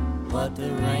what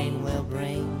the rain will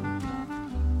bring.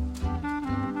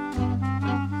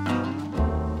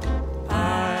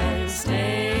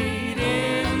 Stayed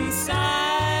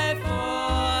inside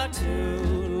for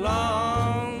too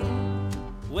long,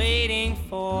 waiting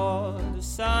for the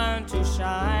sun to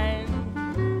shine.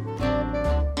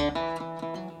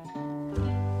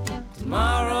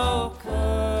 Tomorrow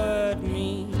could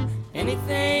mean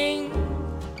anything.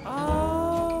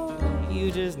 Oh,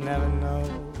 you just never know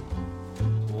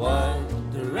what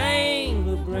the rain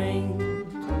will bring.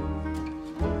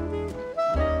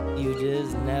 You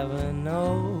just never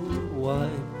know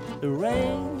what the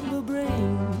rain will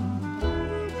bring.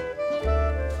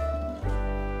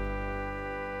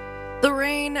 The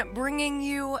Rain bringing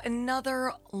you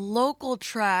another local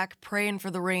track, Praying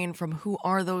for the Rain from Who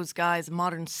Are Those Guys,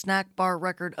 modern snack bar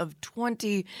record of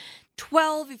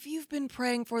 2012. If you've been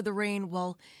praying for the rain,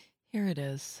 well, here it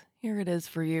is. Here it is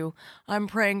for you. I'm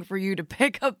praying for you to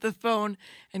pick up the phone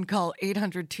and call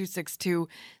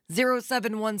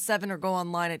 800-262-0717 or go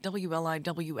online at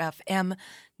WLIWFM.org.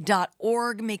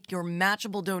 Make your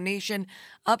matchable donation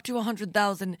up to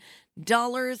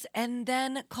 $100,000 and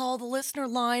then call the listener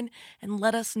line and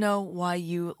let us know why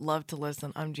you love to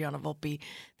listen. I'm Gianna Volpe.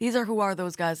 These are Who Are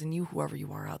Those Guys, and you, whoever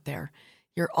you are out there.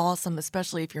 You're awesome,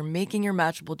 especially if you're making your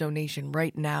matchable donation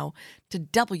right now to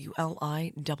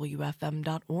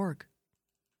WLIWFM.org.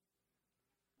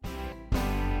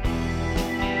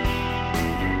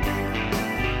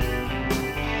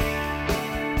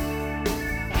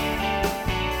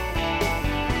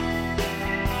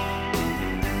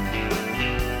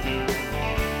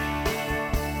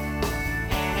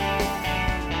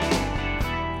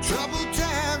 Troubled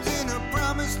times in a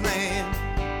promised land.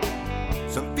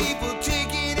 Some people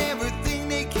taking everything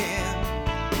they can.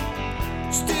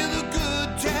 Still the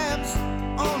good times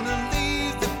only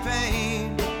leave the pain.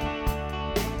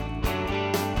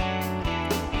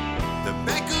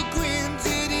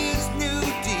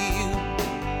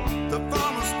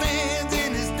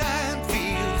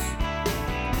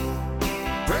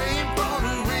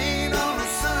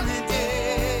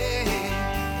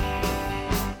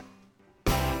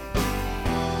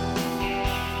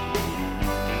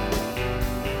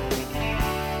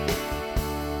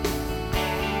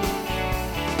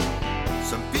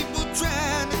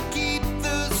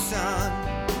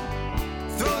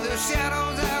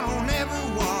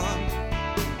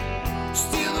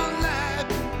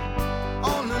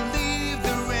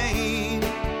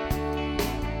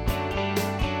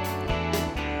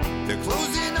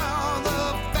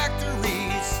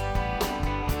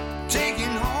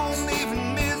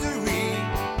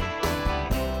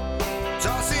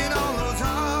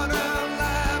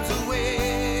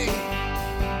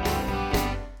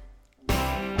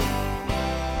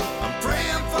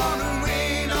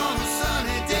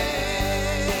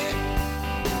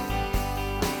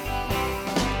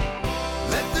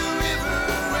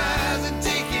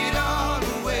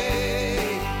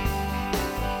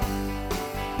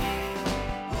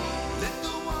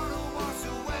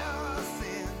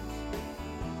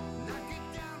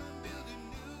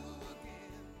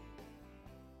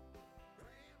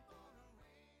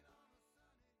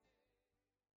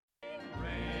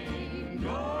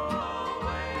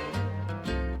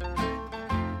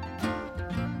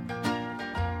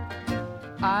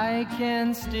 I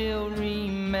can still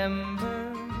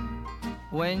remember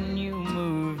when you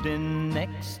moved in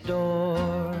next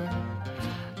door.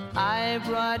 I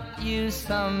brought you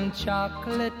some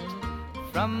chocolate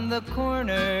from the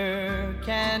corner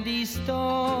candy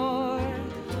store.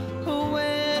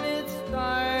 When it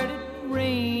started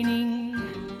raining,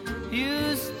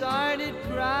 you started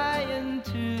crying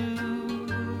too.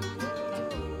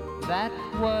 That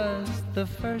was the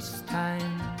first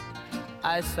time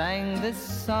I sang this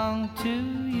song to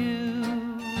you.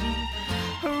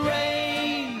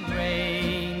 Rain,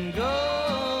 rain,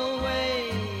 go away,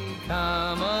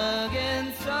 come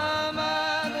again some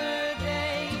other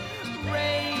day.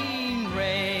 Rain,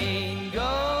 rain, go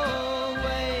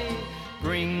away,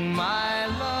 bring my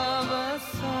love a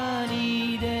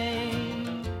sunny day.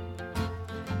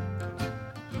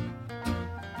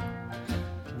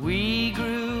 We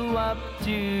grew up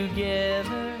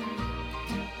together,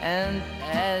 and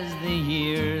as the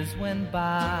years went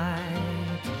by,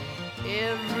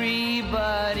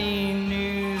 everybody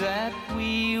knew that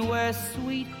we were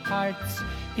sweethearts,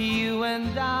 you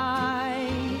and I.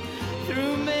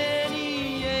 Through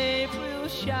many April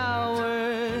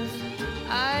showers,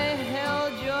 I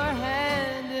held your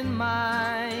hand in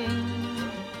mine.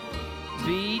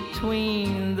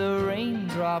 Between the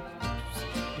raindrops,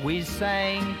 we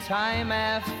sang time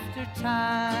after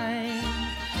time.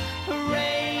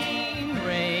 Rain,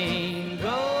 rain, go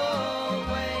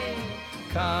away,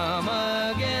 come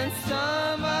again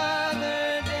some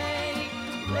other day.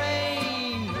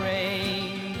 Rain,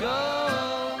 rain,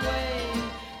 go away,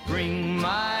 bring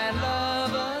my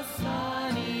love a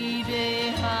sunny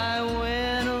day. I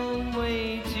went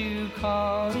away to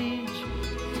college,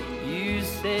 you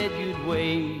said you'd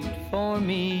wait for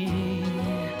me.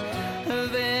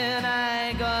 Then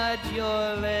I got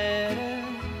your letter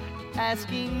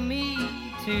asking me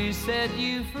to set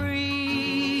you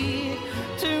free.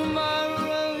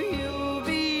 Tomorrow you'll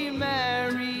be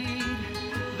married,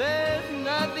 there's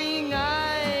nothing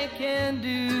I can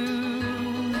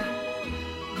do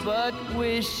but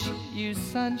wish you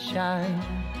sunshine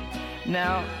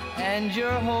now and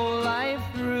your whole life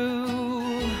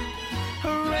through.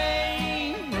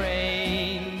 Rain,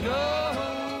 rain, go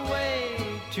away,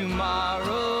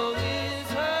 tomorrow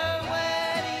is her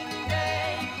wedding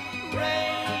day.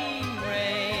 Rain,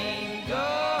 rain,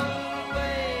 go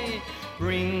away,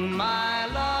 bring my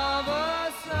love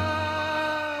a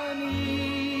sunny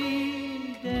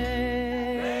day.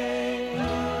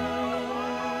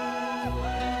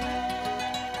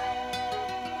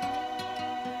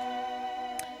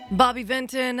 Bobby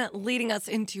Vinton leading us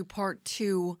into part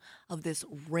 2 of this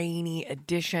rainy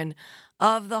edition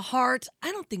of The Heart.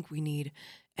 I don't think we need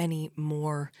any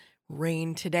more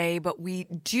rain today, but we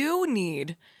do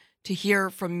need to hear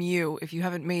from you. If you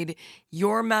haven't made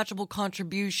your matchable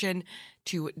contribution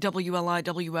to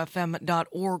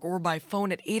WLIWFM.org or by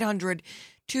phone at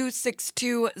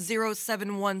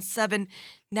 800-262-0717,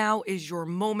 now is your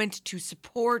moment to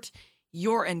support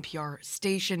your NPR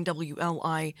station,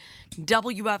 WLIWFM,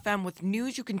 with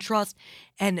news you can trust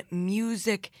and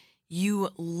music you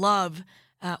love.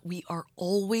 We are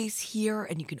always here,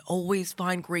 and you can always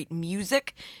find great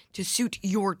music to suit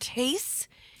your tastes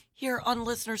here on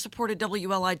listener-supported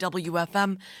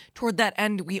WLIWFM. Toward that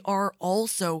end, we are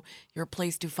also your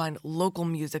place to find local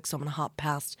music, so I'm going to hop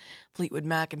past Fleetwood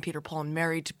Mac and Peter, Paul, and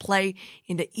Mary to play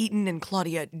into Eaton and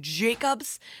Claudia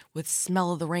Jacobs with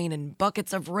Smell of the Rain and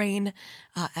Buckets of Rain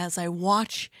as I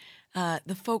watch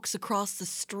the folks across the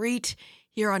street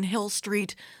here on Hill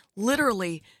Street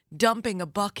literally dumping a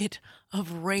bucket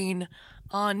of rain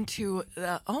onto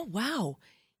the... Oh, wow.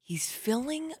 He's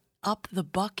filling up the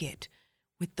bucket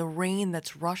with the rain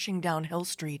that's rushing down Hill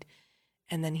Street,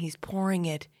 and then he's pouring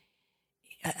it.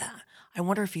 I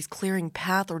wonder if he's clearing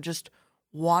path or just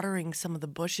watering some of the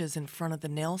bushes in front of the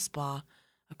nail spa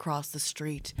across the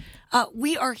street.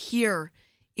 We are here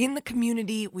in the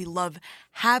community. We love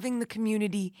having the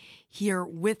community here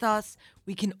with us.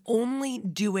 We can only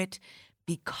do it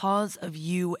because of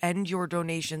you and your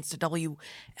donations to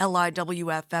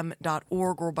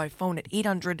WLIWFM.org or by phone at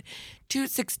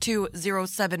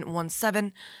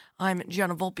 800-262-0717. I'm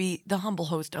Gianna Volpe, the humble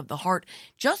host of The Heart.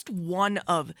 Just one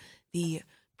of the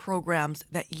programs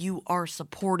that you are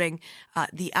supporting,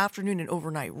 the afternoon and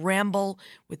overnight ramble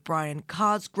with Brian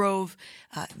Cosgrove,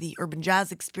 the Urban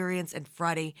Jazz Experience, and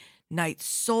Friday Night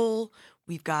Soul.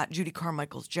 We've got Judy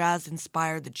Carmichael's Jazz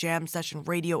Inspired, the Jam Session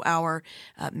Radio Hour,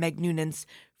 Meg Noonan's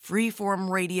Freeform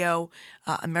Radio,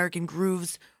 American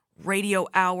Grooves Radio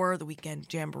Hour, the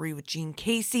Weekend Jamboree with Gene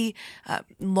Casey,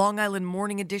 Long Island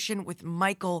Morning Edition with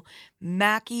Michael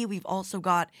Mackey. We've also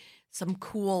got some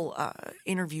cool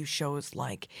interview shows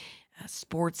like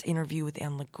Sports Interview with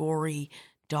Ann Ligori,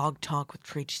 Dog Talk with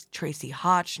Tracy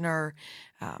Hotchner.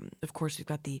 Of course, we've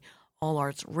got the All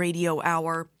Arts Radio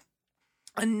Hour.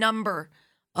 A number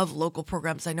of local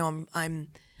programs. I know I'm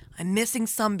missing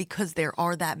some because there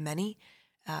are that many.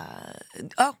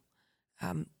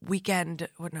 Weekend.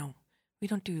 What? No, we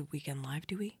don't do Weekend Live,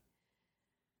 do we?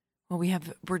 Well, we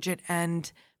have Bridget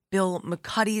and Bill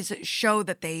McCuddy's show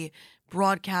that they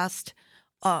broadcast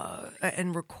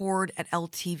and record at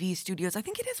LTV Studios. I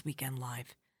think it is Weekend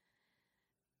Live.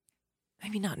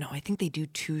 Maybe not. No, I think they do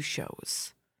two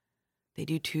shows.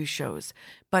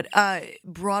 But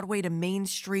Broadway to Main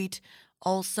Street,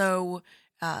 also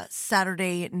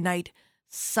Saturday night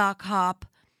sock hop.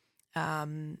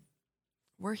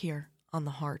 We're here on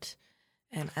the Heart.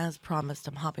 And as promised,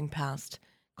 I'm hopping past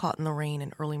Caught in the Rain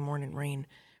and Early Morning Rain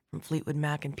from Fleetwood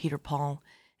Mac and Peter Paul,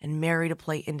 and Mary to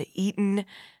play Into Eaton.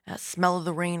 Smell of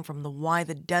the Rain from the Why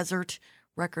the Desert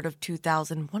record of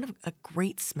 2000. One of a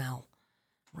great smell.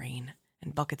 Rain.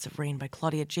 And Buckets of Rain by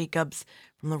Claudia Jacobs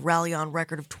from the Rally On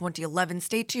record of 2011.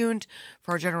 Stay tuned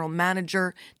for our general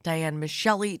manager, Diane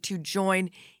Masciale, to join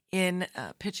in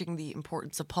pitching the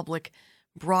importance of public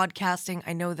broadcasting.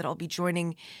 I know that I'll be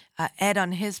joining Ed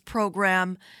on his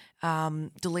program.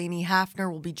 Delaney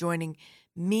Hafner will be joining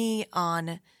me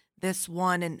on this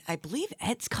one. And I believe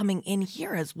Ed's coming in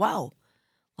here as well.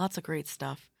 Lots of great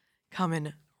stuff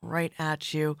coming right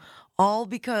at you, all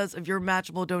because of your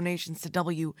matchable donations to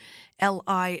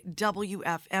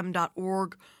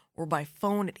WLIWFM.org or by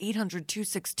phone at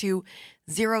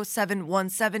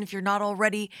 800-262-0717. If you're not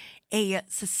already a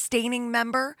sustaining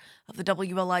member of the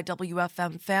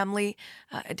WLIWFM family,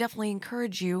 I definitely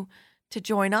encourage you to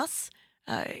join us.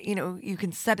 You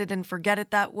can set it and forget it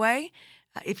that way.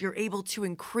 If you're able to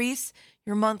increase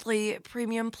your monthly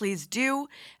premium, please do.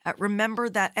 Remember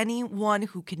that anyone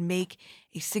who can make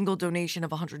a single donation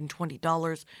of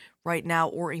 $120 right now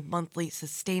or a monthly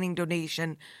sustaining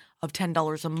donation of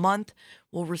 $10 a month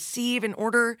will receive, in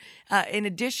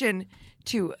addition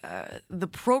to the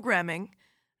programming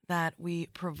that we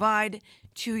provide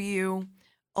to you,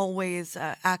 always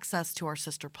access to our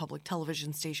sister public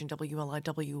television station,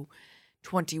 WLIW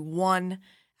 21,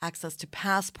 access to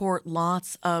Passport,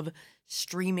 lots of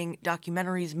streaming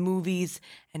documentaries, movies,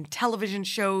 and television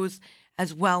shows,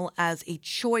 as well as a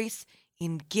choice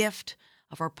in gift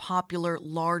of our popular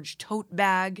large tote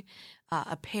bag,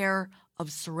 a pair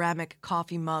of ceramic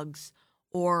coffee mugs,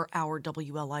 or our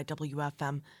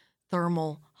WLIWFM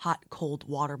thermal hot cold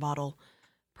water bottle,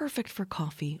 perfect for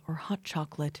coffee or hot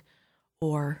chocolate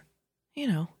or,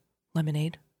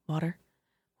 lemonade, water,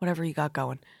 whatever you got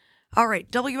going. All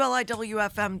right,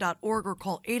 WLIWFM.org or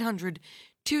call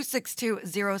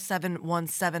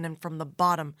 800-262-0717. And from the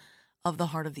bottom of the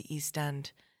heart of the East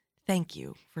End, thank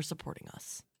you for supporting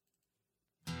us.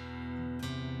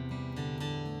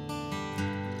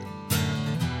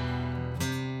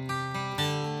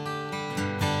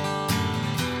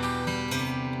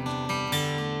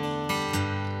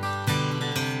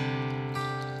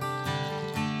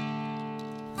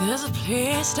 There's a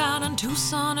place down in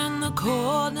Tucson in the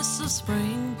coldness of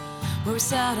spring where we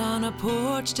sat on a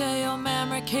porch till your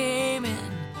memory came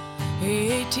in.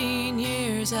 18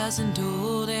 years hasn't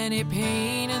dulled any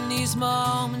pain in these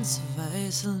moments of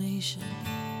isolation.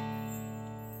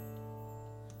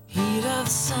 Heat of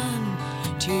the sun,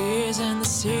 tears in the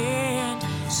sand,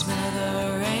 smell of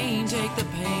the rain, take the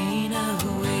pain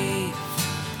away.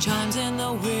 Chimes in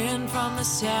the wind from the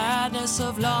sadness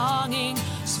of longing,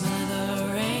 smell of the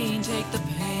rain, take the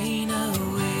pain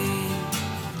away.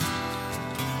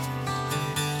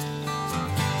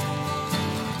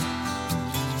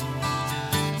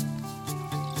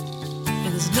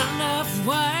 And there's not enough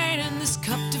wine in this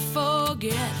cup to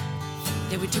forget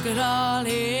that we took it all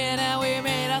in and we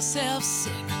made ourselves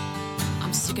sick.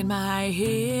 I'm sick in my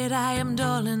head, I am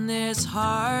dull in this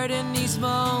heart in these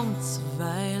moments of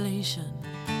violation.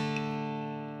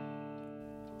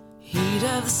 Heat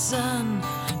of the sun,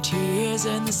 tears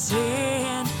in the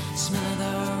sand, smell of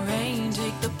the rain,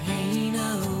 take the pain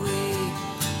away.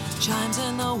 Chimes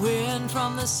in the wind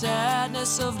from the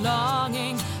sadness of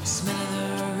longing, smell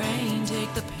of the rain,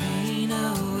 take the pain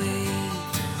away.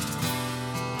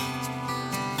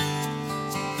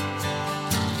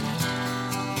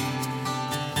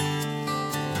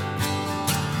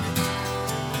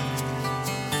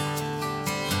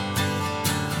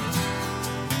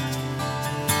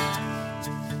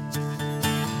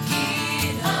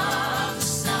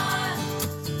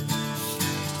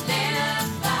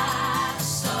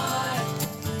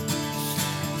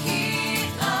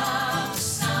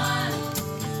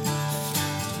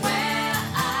 Where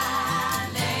I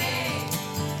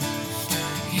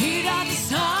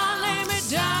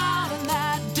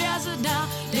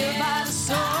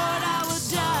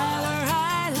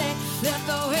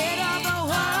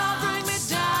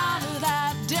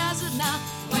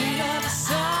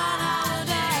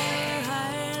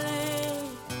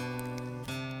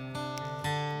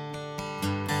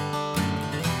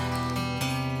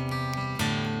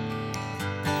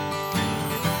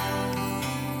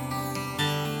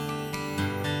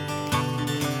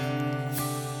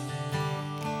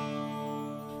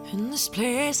this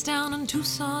place down in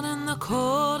Tucson in the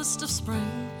coldest of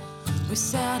spring. We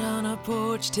sat on a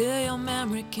porch till your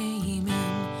memory came in.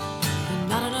 And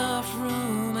not enough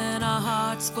room in our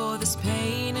hearts for this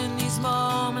pain in these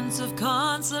moments of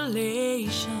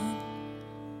consolation.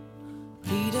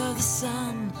 Heat of the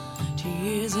sun,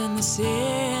 tears in the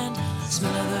sand,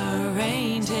 smell of the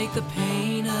rain, take the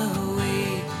pain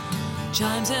away.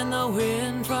 Chimes in the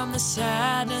wind from the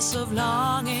sadness of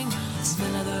longing.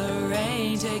 Smell of the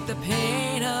rain, take the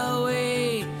pain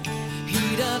away.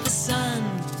 Heat of the sun,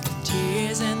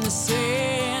 tears in the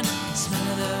sand. Smell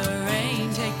of the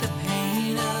rain, take the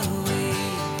pain away.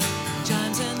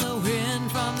 Chimes in the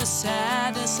wind from the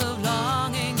sadness of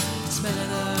longing. Smell of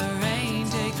the rain,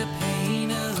 take the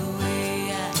pain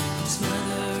away. Smell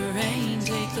of the rain,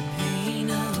 take the pain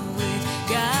away.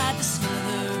 God, the smell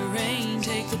of the rain,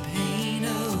 take the pain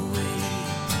away.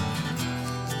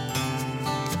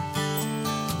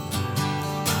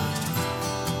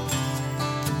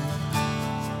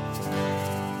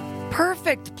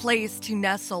 Perfect place to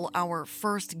nestle our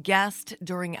first guest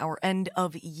during our end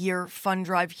of year fund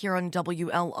drive here on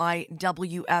WLIWFM.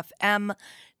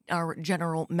 Our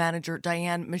general manager,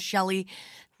 Diane Masciale,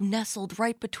 nestled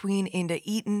right between Inda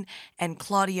Eaton and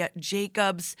Claudia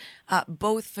Jacobs,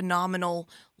 both phenomenal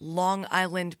Long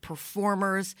Island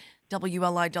performers.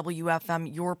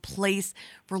 WLIWFM, your place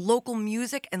for local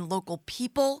music and local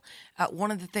people.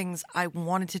 One of the things I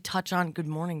wanted to touch on, good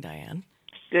morning, Diane.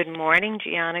 Good morning,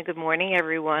 Gianna. Good morning,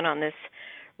 everyone, on this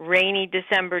rainy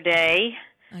December day.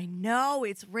 I know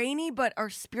it's rainy, but our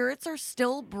spirits are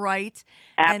still bright.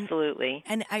 Absolutely.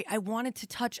 And I wanted to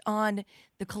touch on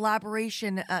the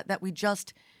collaboration that we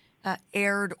just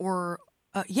aired, we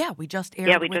just aired.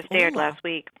 Yeah, we just aired Ola. last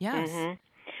week. Yes. Mm-hmm.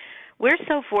 We're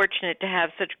so fortunate to have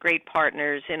such great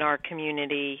partners in our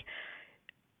community.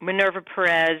 Minerva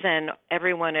Perez and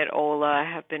everyone at Ola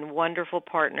have been wonderful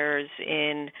partners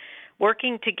in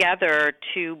working together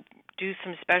to do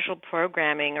some special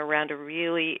programming around a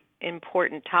really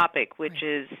important topic, which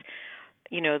is,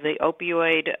 the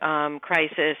opioid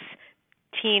crisis,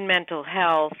 teen mental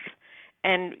health,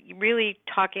 and really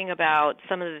talking about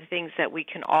some of the things that we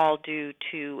can all do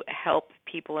to help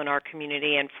people in our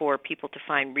community and for people to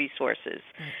find resources.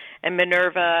 And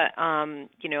Minerva,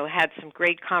 had some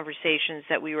great conversations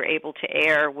that we were able to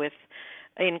air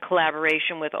in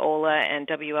collaboration with Ola and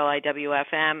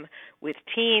WLIWFM with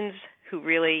teens who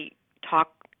really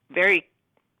talk very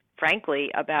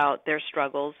frankly about their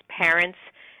struggles, parents,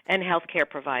 and healthcare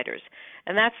providers.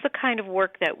 And that's the kind of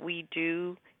work that we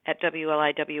do at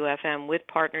WLIWFM with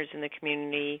partners in the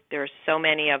community. There are so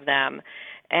many of them.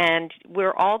 And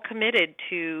we're all committed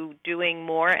to doing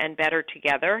more and better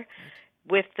together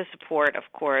with the support, of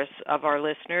course, of our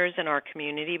listeners and our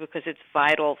community, because it's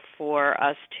vital for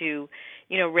us to,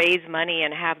 raise money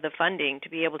and have the funding to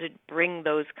be able to bring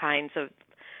those kinds of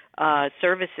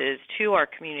services to our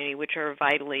community, which are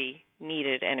vitally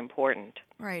needed and important.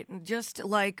 Right. Just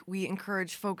like we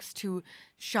encourage folks to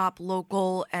shop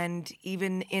local and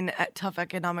even in tough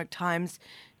economic times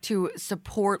to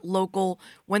support local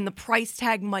when the price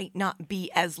tag might not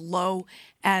be as low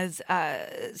as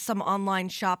some online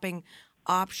shopping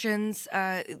options.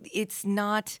 It's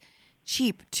not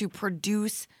cheap to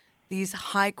produce these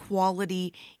high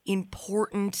quality,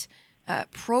 important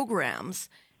programs.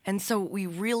 And so we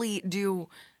really do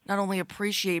not only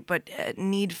appreciate but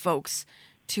need folks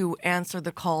to answer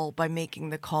the call by making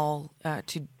the call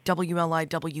to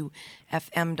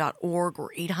WLIWFM.org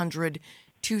or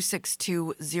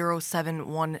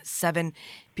 800-262-0717,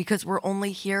 because we're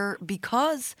only here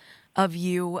because of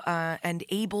you and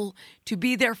able to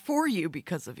be there for you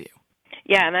because of you.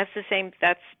 Yeah, and that's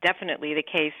definitely the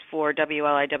case for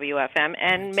WLIWFM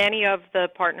and many of the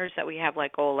partners that we have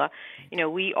like Ola.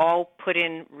 We all put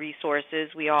in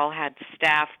resources. We all had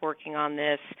staff working on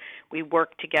this. We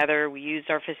worked together. We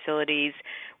used our facilities.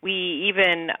 We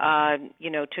even,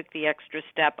 took the extra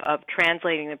step of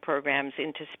translating the programs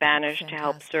into Spanish to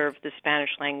help serve the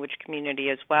Spanish language community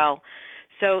as well.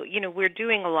 So, we're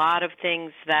doing a lot of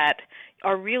things that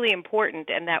are really important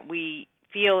and that we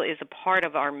feel is a part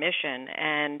of our mission,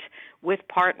 and with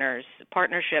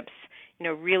partnerships,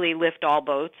 really lift all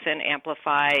boats and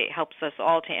helps us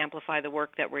all to amplify the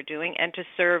work that we're doing and to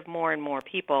serve more and more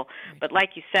people. But like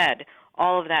you said,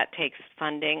 all of that takes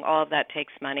funding, all of that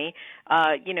takes money.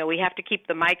 We have to keep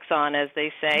the mics on, as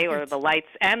they say, or the lights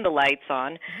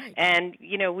on. And,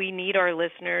 we need our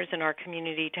listeners and our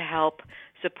community to help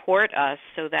support us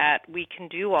so that we can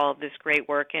do all of this great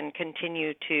work and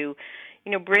continue to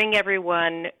bring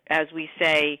everyone, as we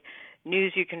say,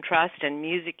 news you can trust and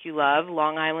music you love,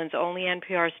 Long Island's only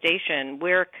NPR station.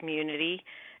 We're a community,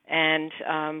 And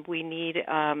we need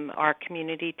our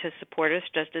community to support us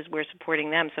just as we're supporting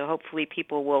them. So hopefully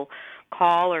people will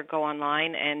call or go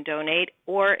online and donate.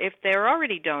 Or if they're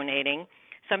already donating,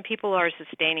 some people are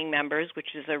sustaining members,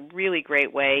 which is a really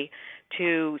great way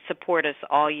to support us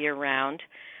all year round.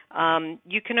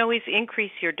 You can always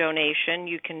increase your donation.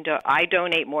 I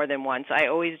donate more than once. I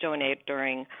always donate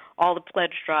during all the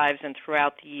pledge drives and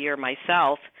throughout the year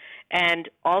myself, and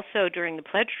also during the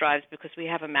pledge drives because we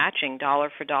have a matching dollar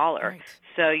for dollar. Right.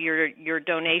 So your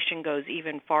donation goes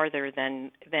even farther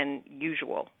than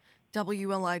usual.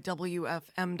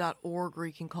 WLIWFM.org, or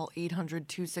you can call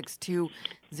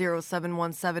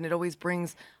 800-262-0717. It always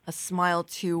brings a smile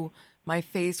to my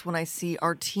face when I see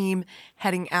our team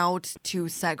heading out to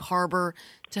Sag Harbor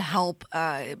to help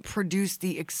produce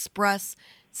the Express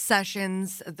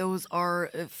sessions. Those are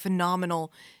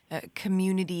phenomenal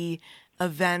community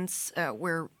events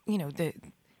where, the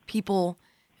people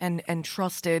and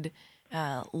trusted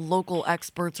local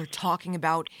experts are talking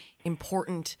about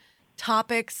important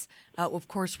topics. Of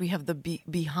course, we have the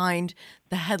Behind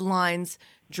the Headlines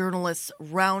Journalists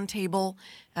Roundtable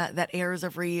that airs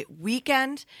every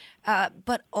weekend.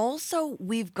 But also,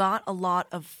 we've got a lot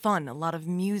of fun, a lot of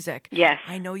music. Yes.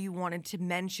 I know you wanted to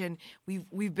mention,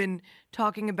 we've been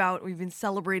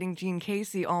celebrating Gene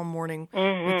Casey all morning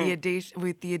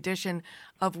with the addition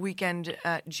of Weekend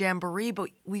Jamboree, but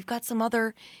we've got some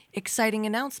other exciting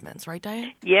announcements, right,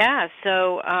 Diane? Yeah,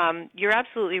 so you're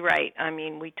absolutely right. I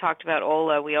mean, we talked about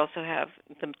OLA. We also have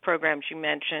the programs you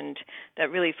mentioned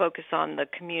that really focus on the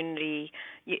community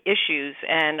issues,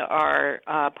 and our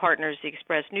partners, the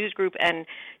Express News Group, and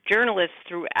journalists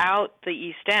throughout the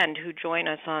East End who join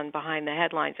us on Behind the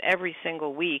Headlines every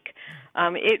single week.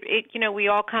 We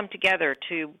all come together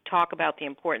to talk about the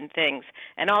important things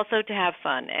and also to have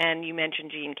fun. And you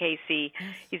mentioned Gene Casey.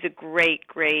 He's a great,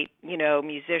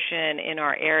 musician in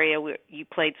our area. You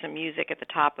played some music at the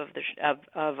top of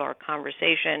our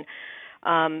conversation.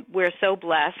 We're so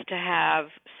blessed to have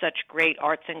such great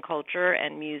arts and culture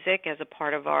and music as a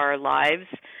part of our lives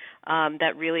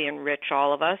that really enrich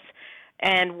all of us.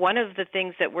 And one of the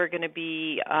things that we're going to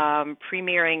be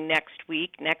premiering next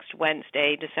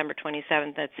Wednesday, December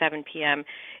 27th at 7 p.m.,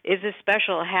 is a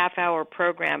special half-hour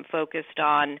program focused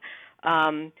on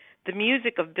the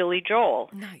music of Billy Joel.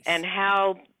 Nice. And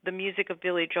how the music of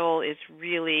Billy Joel is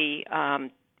really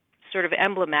sort of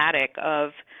emblematic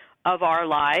of our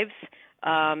lives.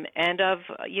 And of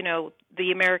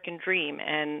the American dream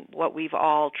and what we're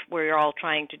all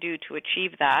trying to do to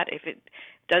achieve that.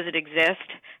 Does it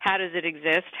exist? How does it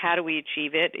exist? How do we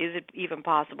achieve it? Is it even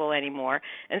possible anymore?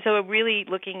 And so really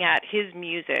looking at his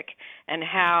music and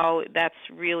how that's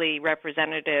really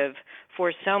representative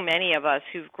for so many of us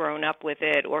who've grown up with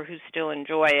it or who still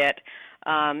enjoy it,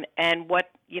 and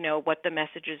what the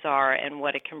messages are and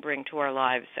what it can bring to our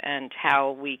lives, and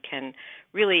how we can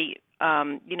really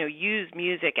use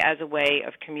music as a way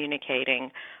of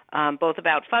communicating, both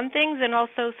about fun things and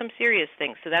also some serious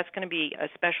things. So that's going to be a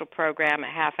special program, a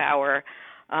half hour,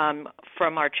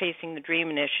 from our Chasing the Dream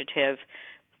initiative,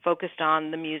 focused on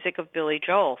the music of Billy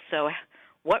Joel. So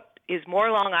what is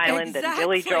more Long Island than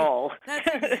Billy Joel?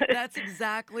 That's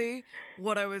exactly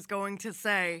what I was going to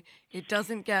say. It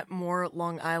doesn't get more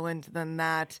Long Island than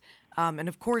that. And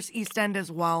of course, East End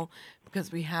as well,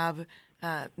 because we have,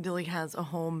 Billy has a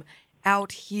home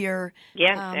out here.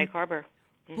 Yeah, Sag Harbor.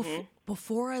 Mm-hmm.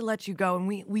 Before I let you go, and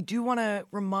we do want to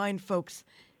remind folks,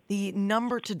 the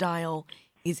number to dial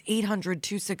is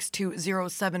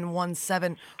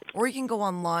 800-262-0717, or you can go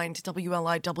online to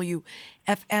WLIWFM.org.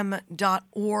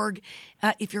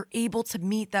 If you're able to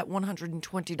meet that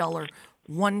 $120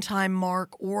 one-time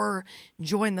mark, or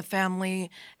join the family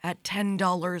at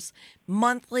 $10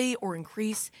 monthly, or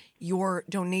increase your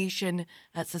donation,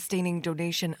 sustaining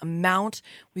donation amount.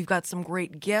 We've got some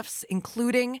great gifts,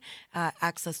 including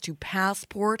access to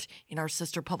Passport in our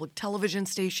sister public television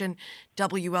station,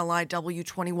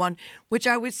 WLIW21, which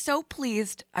I was so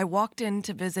pleased. I walked in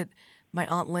to visit my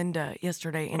Aunt Linda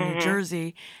yesterday in New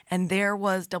Jersey, and there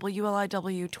was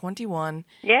WLIW21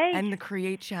 and the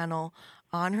Create channel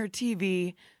on her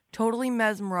TV, totally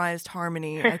mesmerized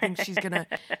Harmony. I think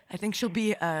she'll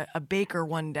be a baker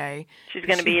one day. She's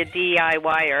going to be a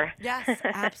DIYer. Yes,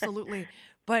 absolutely.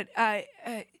 But I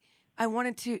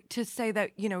wanted to say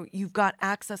that, you've got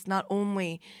access not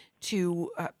only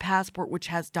to Passport, which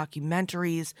has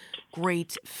documentaries,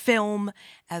 great film,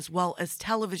 as well as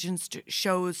television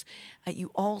shows.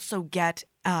 You also get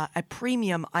a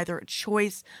premium, either a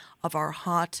choice of our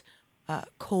hot,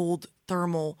 cold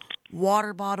thermal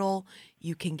water bottle.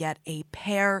 You can get a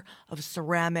pair of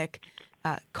ceramic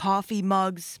coffee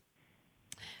mugs.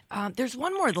 There's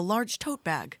one more, the large tote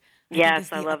bag.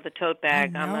 Yes, I love the tote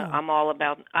bag. I know. I'm all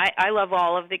about. I love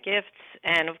all of the gifts,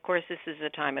 and of course, this is a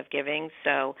time of giving.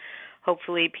 So,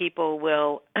 hopefully, people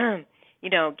will,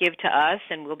 give to us,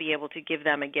 and we'll be able to give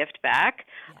them a gift back.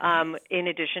 Yes. In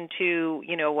addition to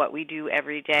what we do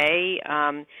every day,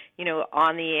 on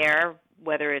the air,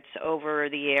 whether it's over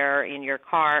the air in your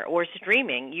car or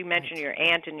streaming. You mentioned your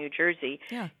aunt in New Jersey.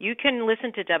 Yeah. You can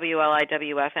listen to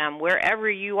WLIW-FM wherever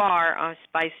you are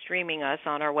by streaming us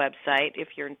on our website. If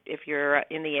you're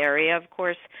in the area, of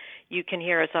course, you can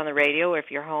hear us on the radio.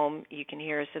 If you're home, you can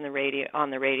hear us on the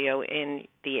radio in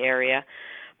the area.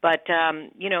 But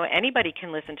anybody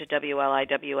can listen to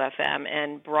WLIW-FM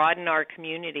and broaden our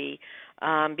community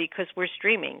because we're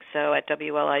streaming. So at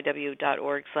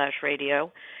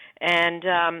WLIW.org/radio. And,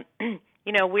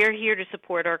 we're here to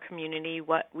support our community.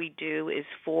 What we do is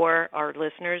for our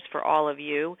listeners, for all of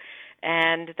you.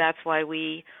 And that's why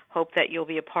we hope that you'll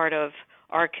be a part of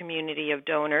our community of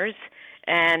donors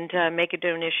and make a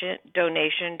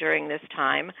donation during this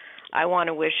time. I want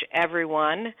to wish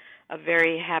everyone a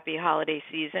very happy holiday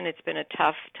season. It's been a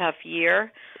tough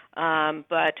year.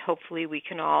 But hopefully we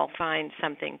can all find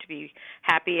something to be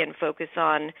happy and focus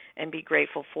on and be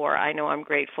grateful for. I know I'm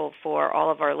grateful for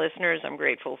all of our listeners. I'm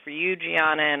grateful for you,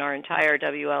 Gianna, and our entire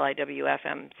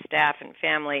WLIW-FM staff and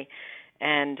family.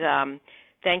 And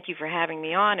thank you for having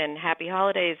me on, and happy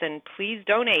holidays, and please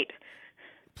donate.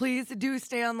 Please do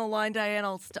stay on the line, Diane.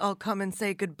 I'll come and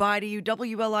say goodbye to you.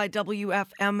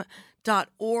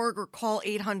 WLIWFM.org or call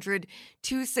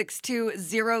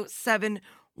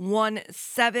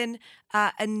 800-262-0717.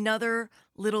 Another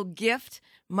little gift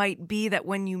might be that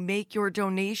when you make your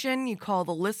donation, you call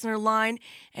the listener line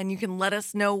and you can let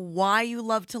us know why you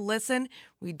love to listen.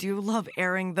 We do love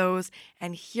airing those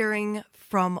and hearing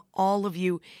from all of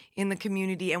you in the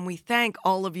community. And we thank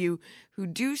all of you who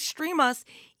do stream us,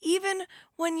 even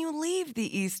when you leave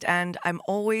the East End. I'm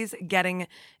always getting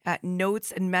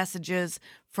notes and messages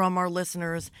from our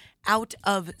listeners out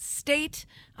of state.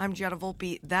 I'm Gianna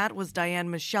Volpe. That was Diane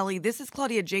Masciale. This is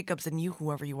Claudia Jacobs, and you,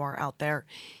 whoever you are out there,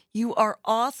 you are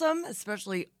awesome,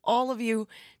 especially all of you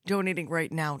donating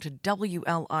right now to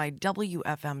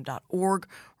WLIWFM.org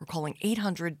or calling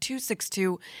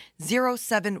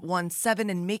 800-262-0717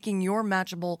 and making your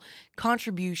matchable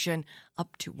contribution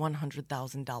up to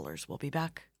 $100,000. We'll be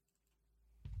back.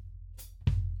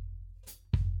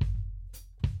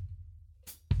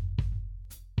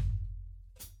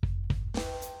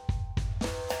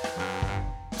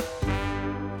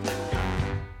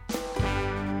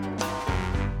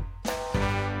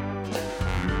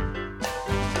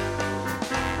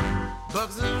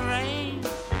 Buckets of rain,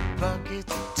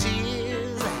 buckets of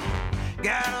tears.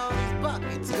 Got all these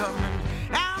buckets coming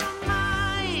out of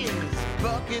my ears.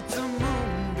 Buckets of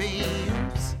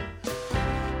moonbeams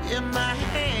in my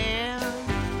hand.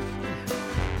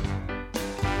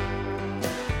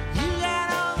 You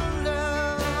got all the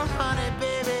love, honey,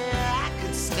 baby, I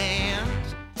could stand.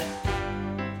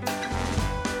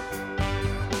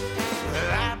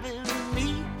 Well, I've been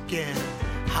meek and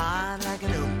hard like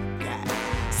an oak.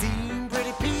 Seen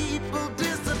pretty people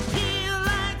disappear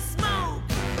like smoke.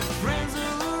 Friends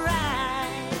will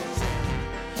rise,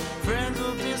 friends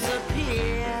will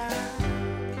disappear.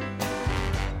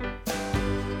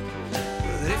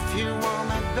 But if you want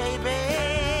me, baby,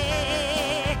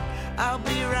 I'll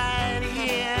be right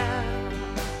here.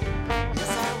 Yes,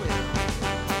 I will.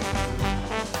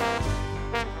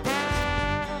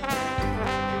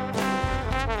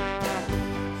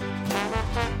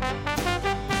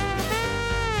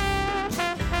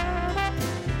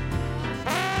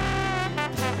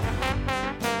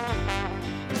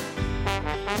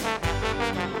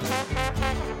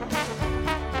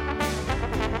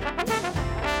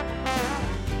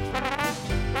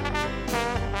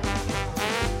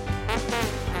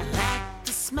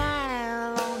 The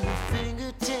smile on your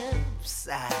fingertips.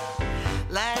 I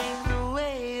like the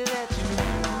way that you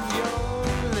move your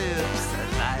lips. I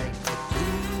like the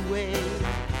cool way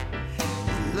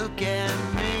you look at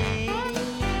me.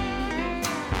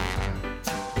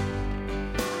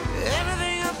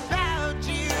 Everything about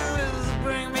you is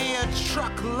bring me a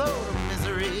truckload of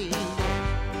misery.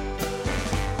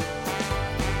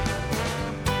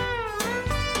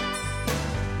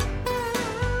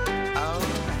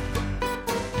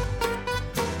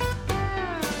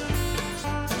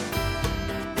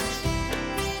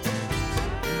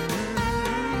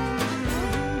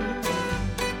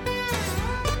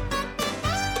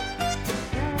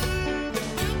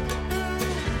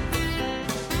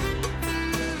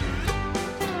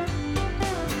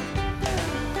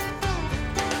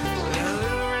 Well,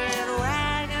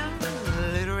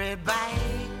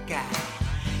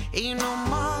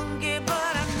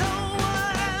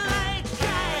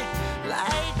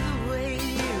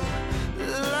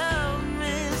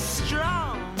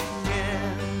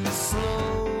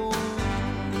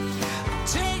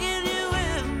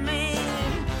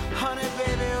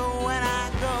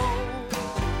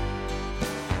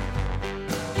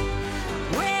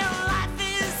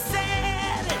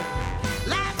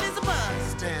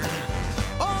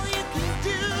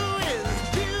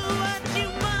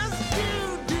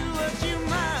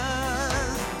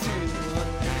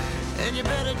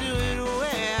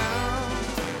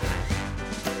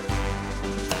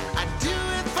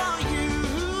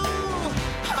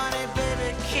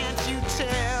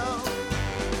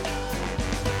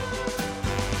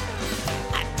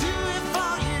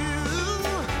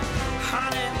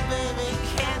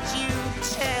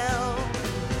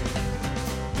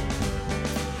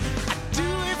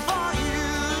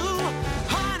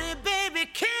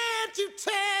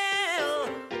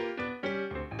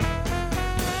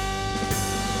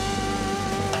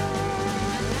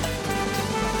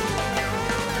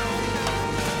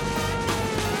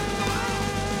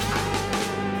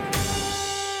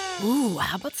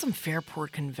 How about some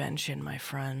Fairport Convention, my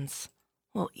friends?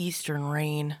 A little Eastern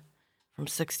Rain from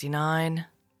 69.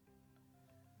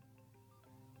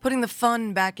 Putting the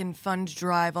fun back in Fund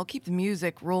Drive. I'll keep the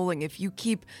music rolling if you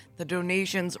keep the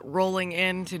donations rolling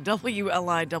in to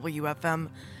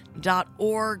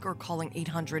WLIWFM.org or calling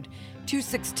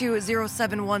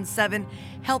 800-262-0717.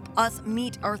 Help us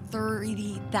meet our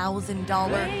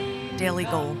 $30,000 daily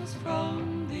goal.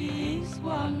 From the east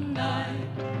one night,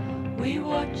 we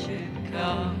watch it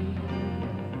come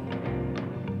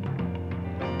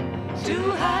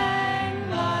to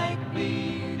hang like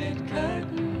beaded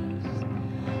curtains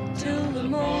till the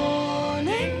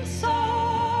morning sun.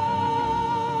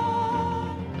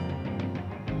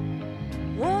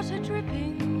 Water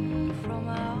dripping from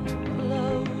our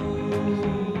clothes,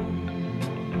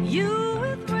 you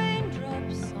with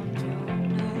raindrops on your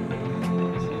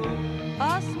nose.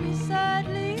 Ask me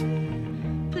sadly,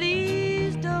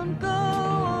 please don't go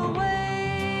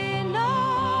away now.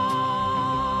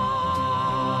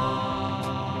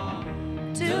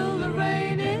 Till the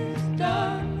rain is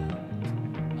done,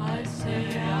 I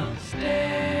say I'll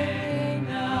stay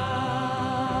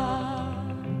now.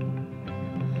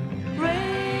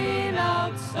 Rain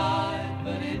outside,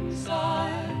 but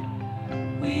inside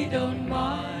we don't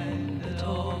mind at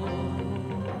all.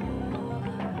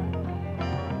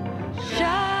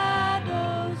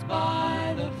 Shadows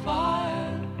by the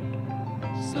fire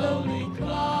slowly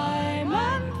climb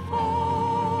and fall.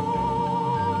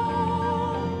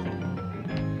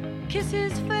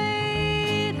 Kisses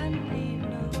fade and leave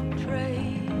no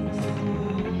trace.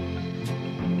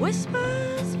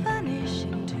 Whispers vanish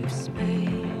into space.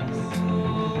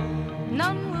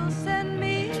 None will send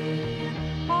me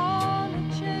on a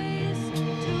chase to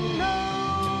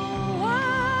nowhere.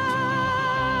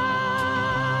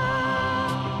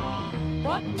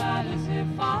 What matters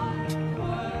if I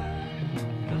were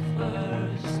the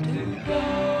first to go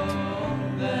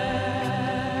there?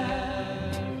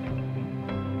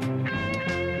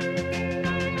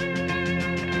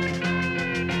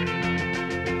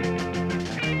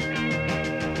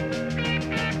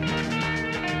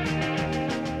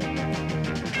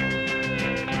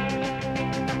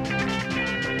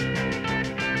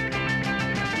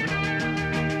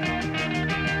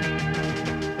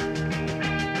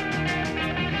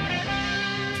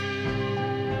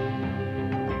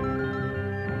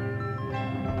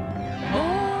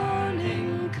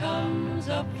 Morning comes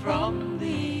up from the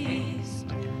east,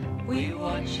 we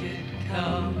watch it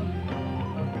come,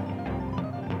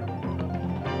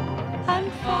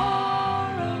 and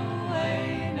far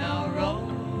away now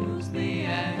rolls the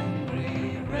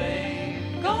angry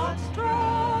rain, God strong.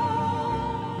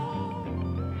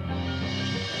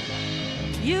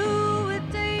 You with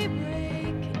daybreak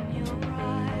in your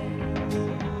eyes,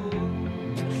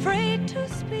 afraid to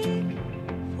speak,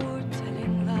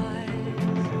 foretelling lies.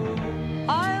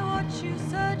 I watch you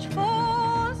search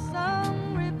for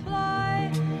some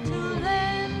reply to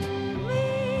lend me.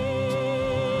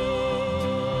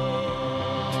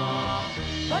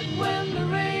 But when the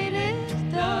rain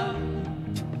is done,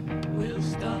 we'll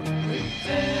stop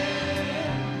pretending.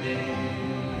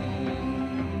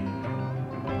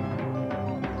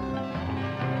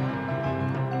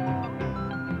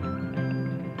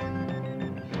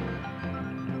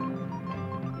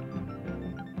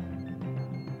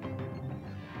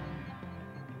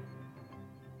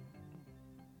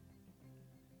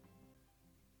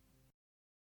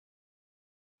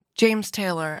 James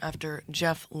Taylor after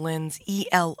Jeff Lynne's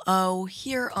ELO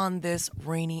here on this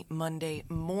rainy Monday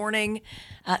morning.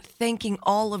 Thanking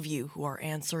all of you who are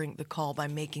answering the call by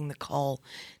making the call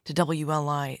to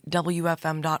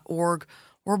WLIWFM.org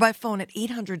or by phone at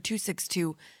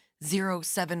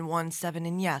 800-262-0717.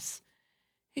 And yes,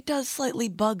 it does slightly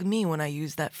bug me when I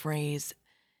use that phrase,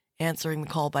 answering the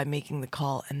call by making the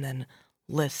call, and then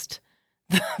list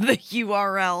the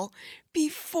URL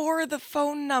before the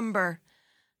phone number.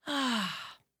 I'm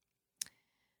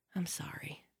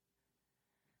sorry.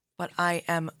 But I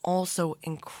am also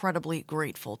incredibly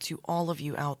grateful to all of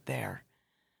you out there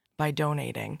by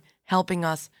donating, helping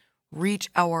us reach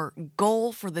our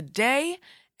goal for the day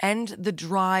and the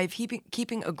drive,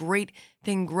 keeping a great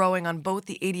thing growing on both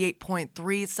the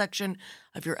 88.3 section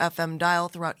of your FM dial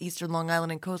throughout eastern Long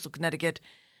Island and coastal Connecticut,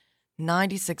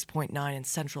 96.9 in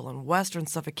central and western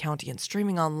Suffolk County, and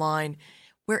streaming online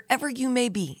wherever you may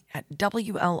be at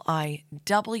WLIWFM.org,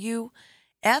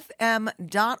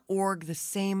 the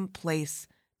same place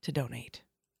to donate.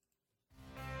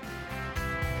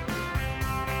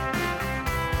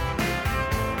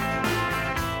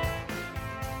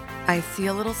 I see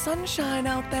a little sunshine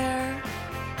out there.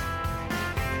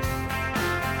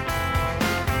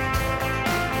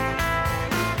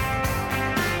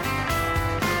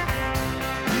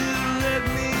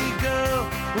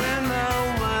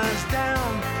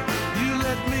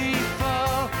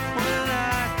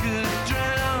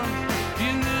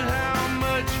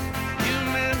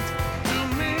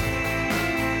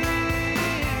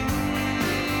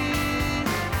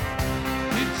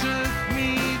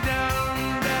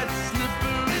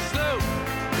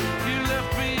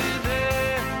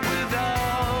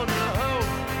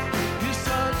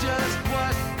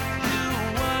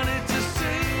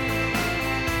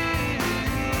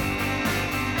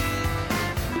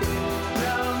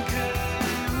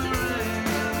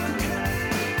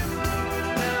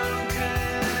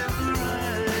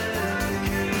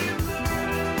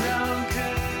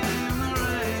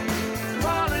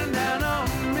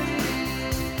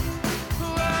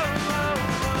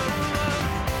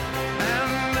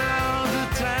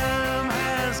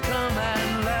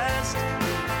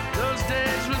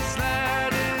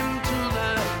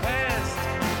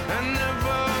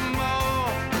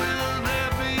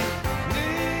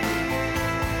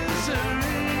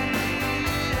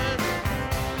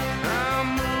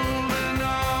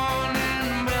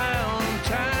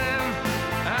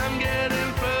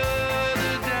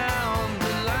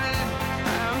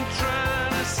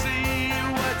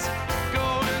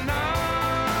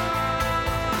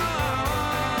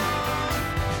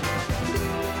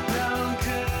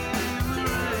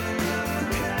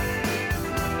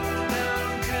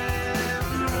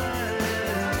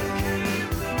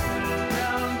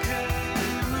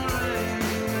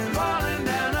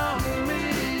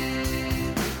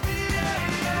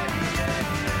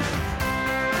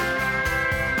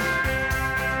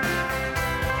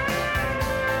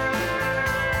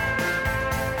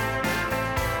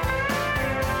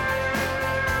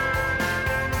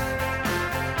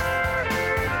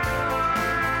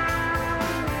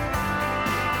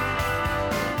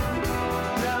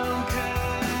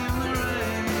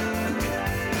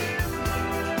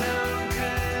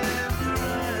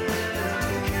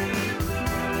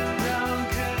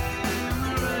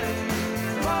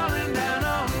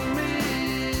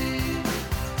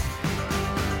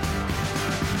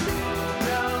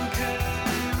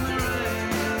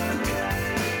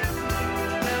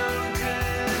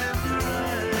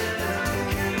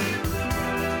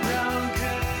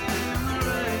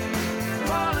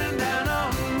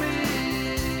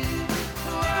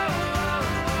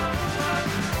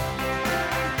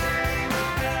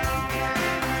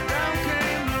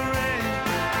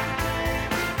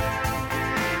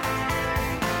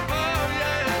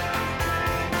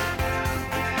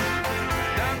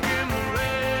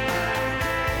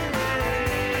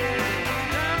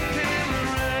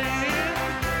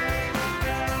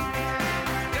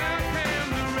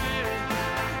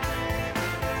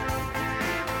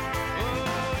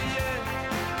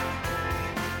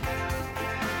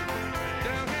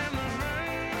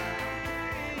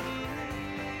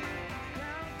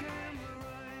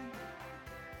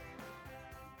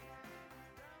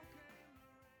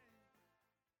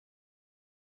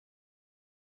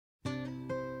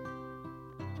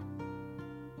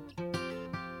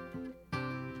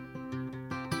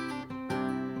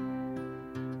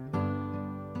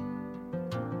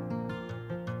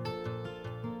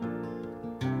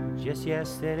 Just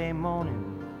yesterday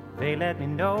morning, they let me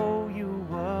know you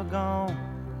were gone.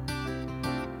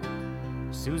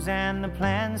 Suzanne, the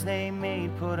plans they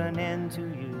made put an end to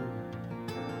you.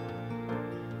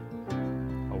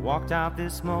 I walked out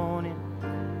this morning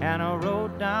and I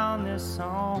wrote down this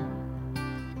song.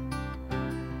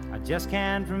 I just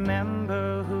can't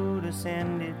remember who to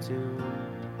send it to.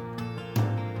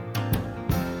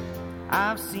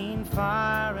 I've seen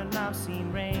fire and I've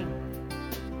seen rain.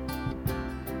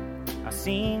 I've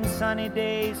seen sunny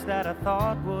days that I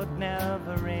thought would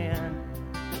never end.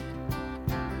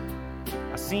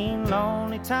 I've seen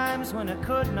lonely times when I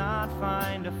could not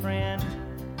find a friend.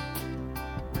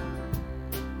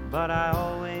 But I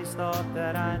always thought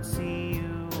that I'd see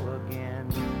you again.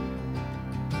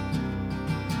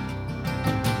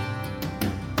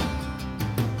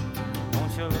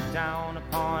 Won't you look down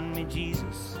upon me,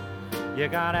 Jesus? You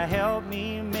gotta help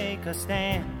me make a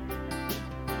stand.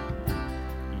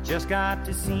 You just got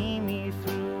to see me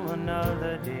through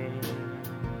another day.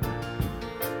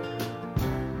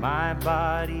 My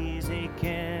body's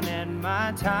aching and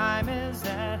my time is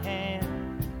at hand.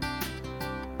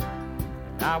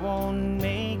 I won't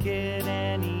make it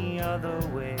any other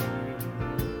way.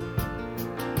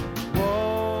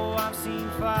 Whoa, I've seen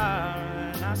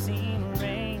fire and I've seen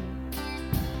rain.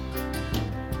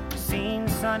 I've seen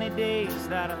sunny days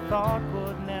that I thought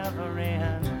would never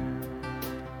end.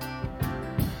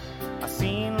 I've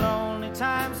seen lonely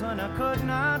times when I could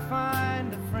not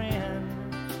find a friend.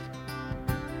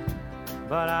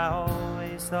 But I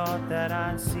always thought that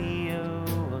I'd see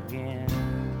you again.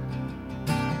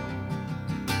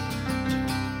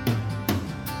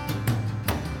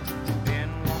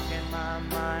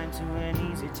 To an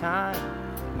easy time,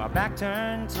 my back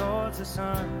turned towards the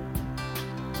sun.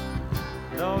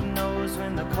 Lord knows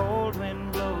when the cold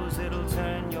wind blows, it'll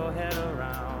turn your head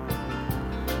around.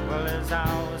 Well, there's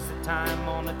hours of time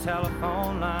on the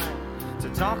telephone line to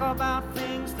talk about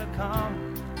things to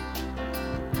come.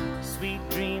 Sweet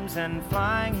dreams and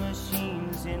flying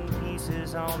machines in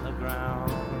pieces on the ground.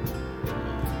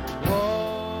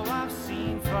 Whoa, I've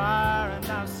seen fire and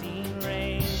I've seen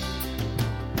rain.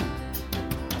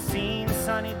 Seen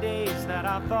sunny days that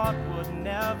I thought would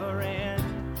never end.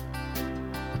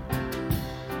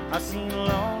 I've seen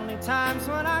lonely times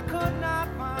when I could not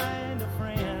find a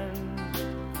friend.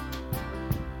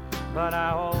 But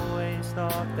I always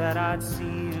thought that I'd see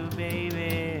you,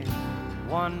 baby,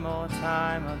 one more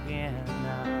time again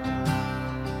now.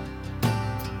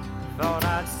 Thought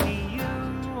I'd see you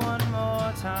one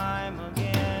more time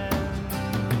again.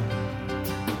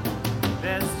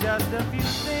 There's just a few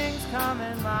things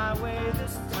coming my way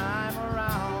this time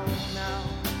around now.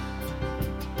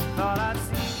 Thought I'd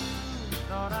see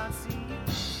you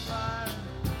finally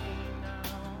now.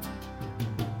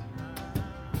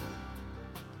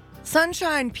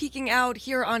 Sunshine peeking out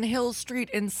here on Hill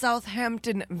Street in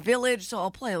Southampton Village. So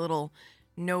I'll play a little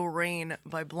No Rain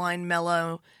by Blind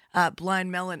Melon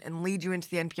and lead you into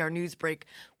the NPR news break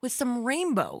with some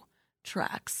rainbow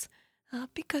tracks.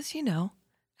 Because, you know,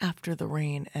 after the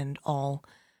rain and all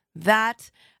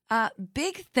that.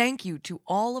 Big thank you to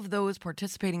all of those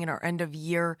participating in our end of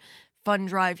year fund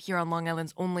drive here on Long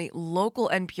Island's only local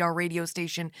NPR radio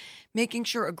station, making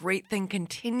sure a great thing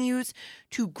continues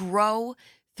to grow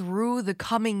through the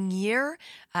coming year.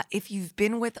 If you've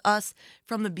been with us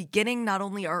from the beginning, not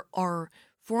only our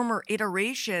former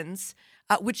iterations,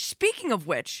 which, speaking of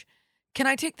which, can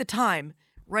I take the time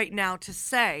right now to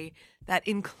say that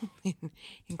in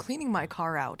cleaning my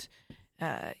car out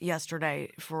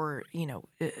yesterday for,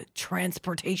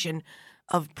 transportation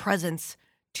of presents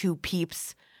to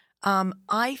peeps,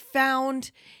 I found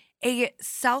a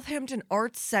Southampton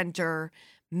Arts Center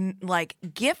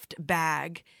gift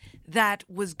bag that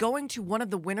was going to one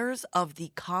of the winners of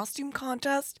the costume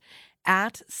contest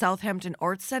at Southampton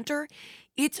Arts Center.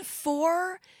 It's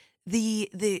for the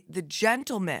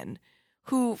gentleman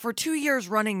who, for 2 years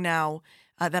running now,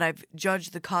 that I've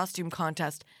judged the costume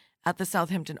contest at the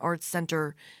Southampton Arts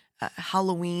Center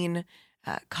Halloween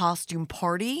costume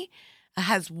party,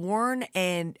 has worn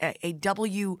a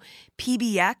WPBX,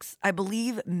 I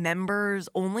believe, members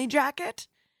only jacket.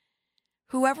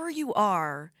 Whoever you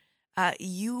are,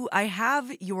 I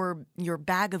have your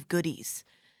bag of goodies.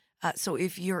 So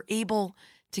if you're able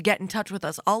to get in touch with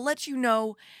us, I'll let you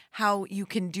know how you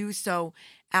can do so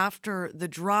after the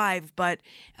drive. But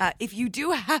if you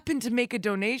do happen to make a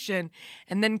donation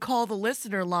and then call the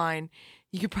listener line,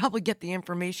 you could probably get the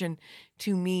information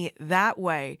to me that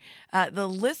way. The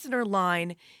listener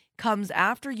line comes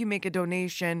after you make a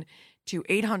donation to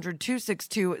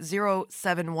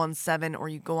 800-262-0717, or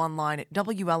you go online at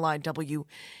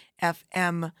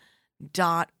WLIWFM.com.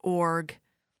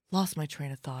 Lost my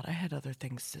train of thought. I had other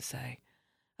things to say.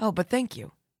 Oh, but thank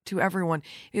you to everyone.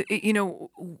 You know,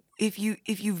 if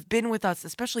you've been with us,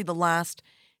 especially the last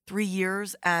 3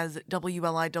 years as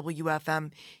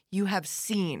WLIWFM, you have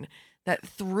seen that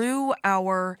through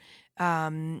our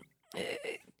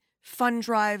fund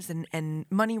drives and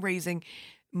money raising,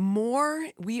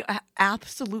 we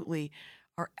absolutely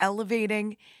are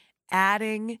elevating,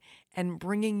 adding, and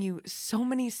bringing you so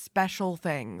many special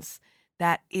things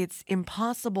that it's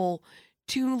impossible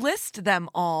to list them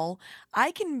all.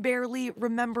 I can barely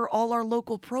remember all our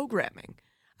local programming.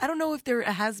 I don't know if there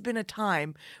has been a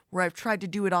time where I've tried to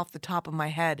do it off the top of my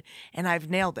head and I've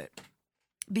nailed it,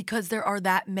 because there are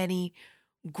that many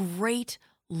great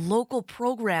local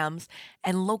programs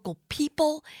and local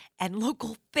people and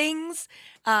local things,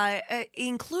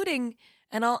 including,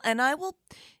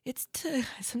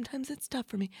 sometimes it's tough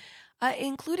for me,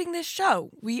 including this show.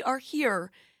 We are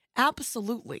here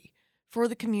absolutely for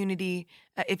the community.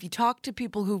 If you talk to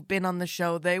people who've been on the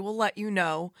show, they will let you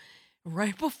know.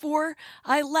 Right before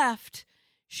I left,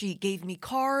 she gave me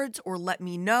cards or let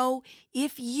me know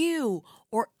if you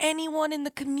or anyone in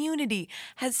the community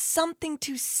has something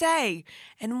to say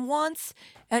and wants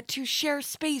to share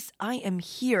space. I am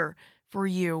here for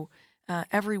you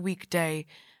every weekday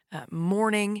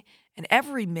morning and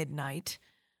every midnight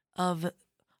of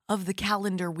the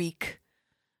calendar week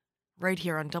right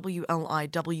here on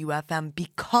WLIWFM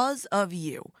because of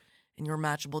you and your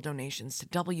matchable donations to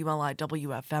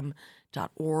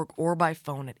WLIWFM.org or by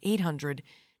phone at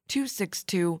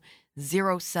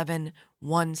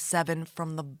 800-262-0717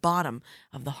 from the bottom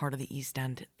of the heart of the East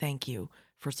End. Thank you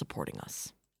for supporting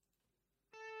us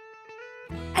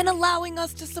and allowing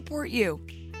us to support you.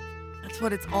 That's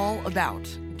what it's all about.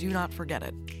 Do not forget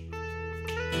it.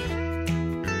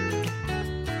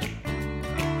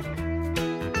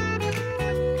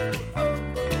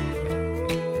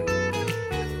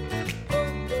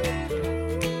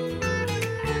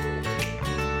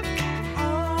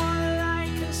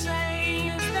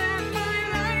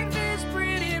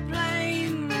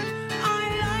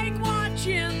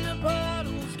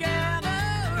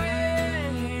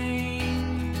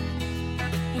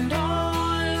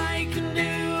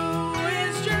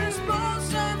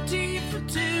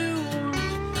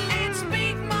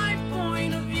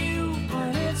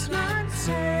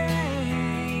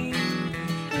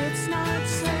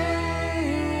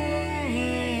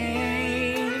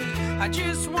 I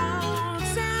just want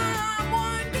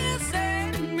someone to say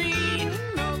to me,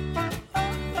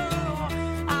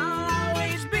 I'll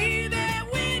always be there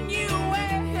when you wait.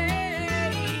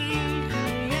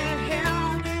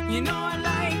 You know I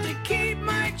like to keep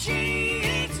my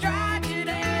cheeks dry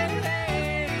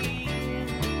today.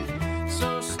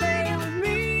 So stay with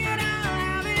me and I'll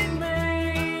have it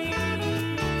made.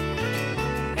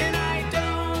 And I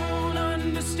don't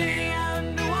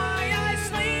understand why I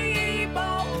sleep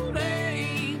all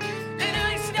day. And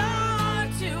I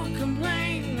start to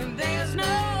complain that there's no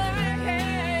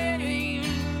rain.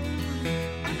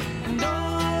 And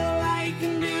all I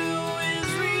can do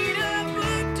is read a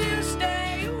book to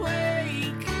stay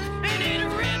awake. And it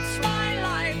rips my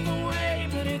life away,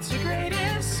 but it's a great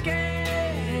escape.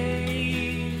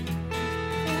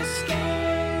 Escape.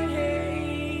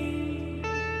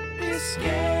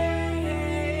 Escape.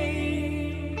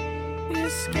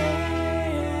 Escape.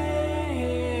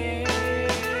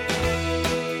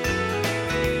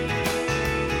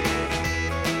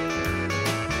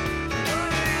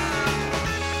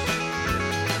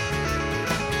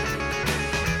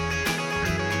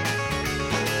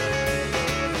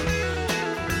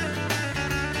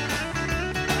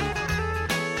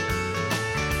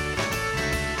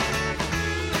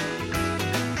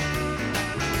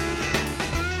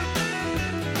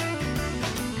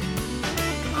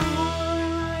 All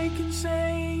I can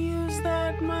say is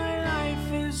that my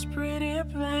life is pretty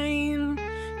plain.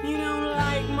 You don't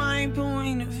like my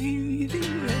point of view, you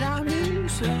think that I'm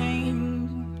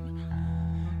insane.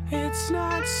 It's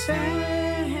not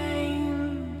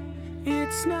sane.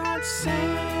 It's not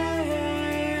sane.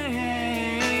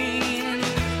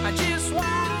 I just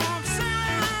want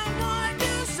someone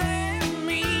to say to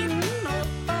me,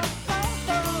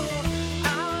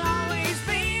 I'll always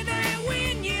be there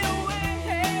when you wait.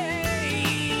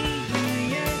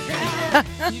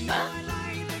 You know I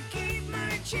like to keep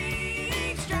my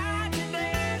cheeks dry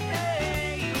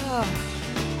today.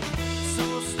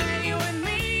 So stay with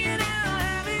me and I'll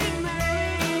have it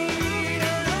made.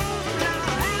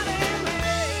 I'll have it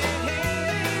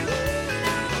made.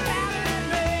 I'll have it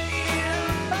made.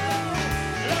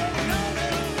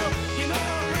 You know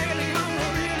I'm really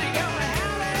gonna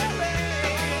have it made.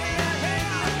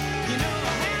 You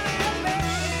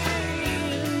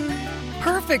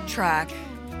perfect track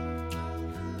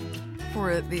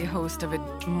for the host of a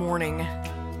morning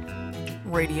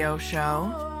radio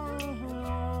show.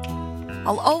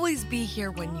 I'll always be here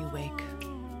when you wake.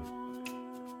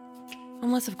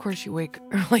 Unless, of course, you wake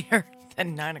earlier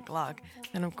than 9 o'clock.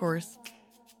 Then, of course,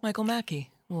 Michael Mackey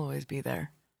will always be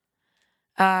there.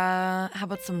 How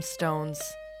about some Stones?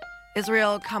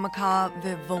 Israel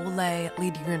Kamikaze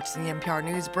lead you into the NPR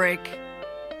news break.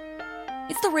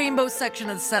 It's the rainbow section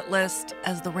of the set list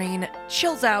as the rain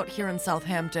chills out here in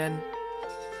Southampton.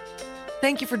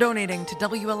 Thank you for donating to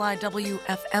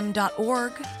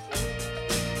WLIWFM.org.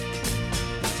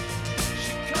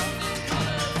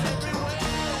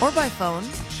 Or by phone,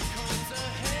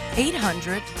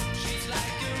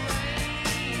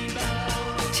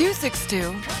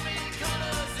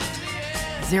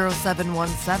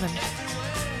 800-262-0717.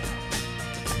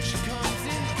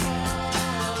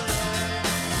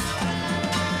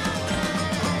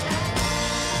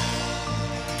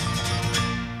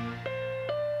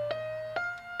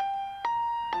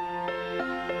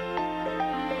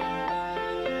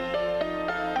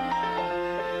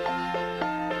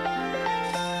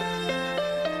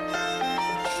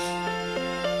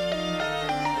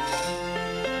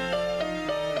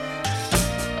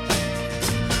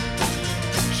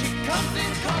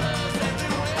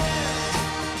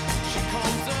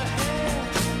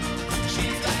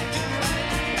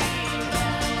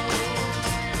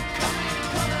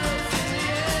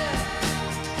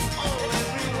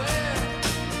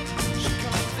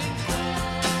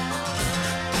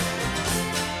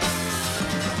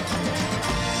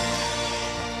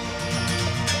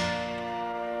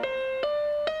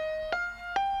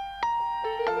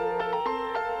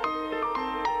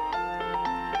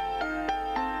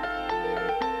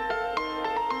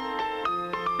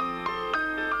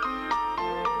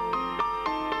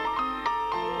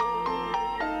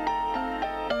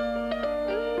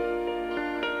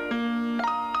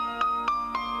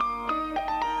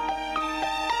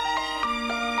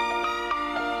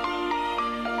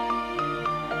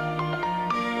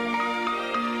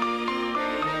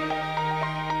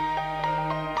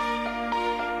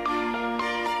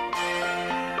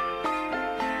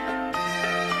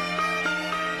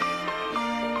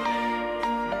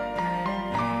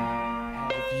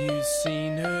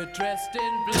 Seen her dressed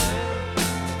in blue.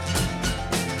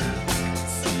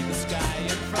 See the sky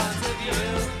in front of you.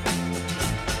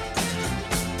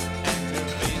 And her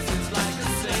face is like a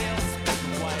sail,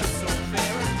 white so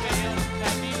fair and pale.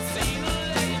 Have you seen a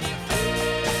lady fair?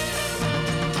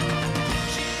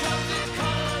 She comes in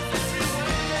colors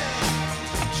everywhere.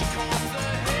 She combs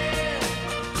her hair.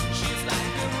 She's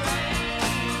like a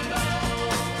rainbow.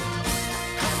 Coming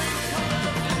colors in the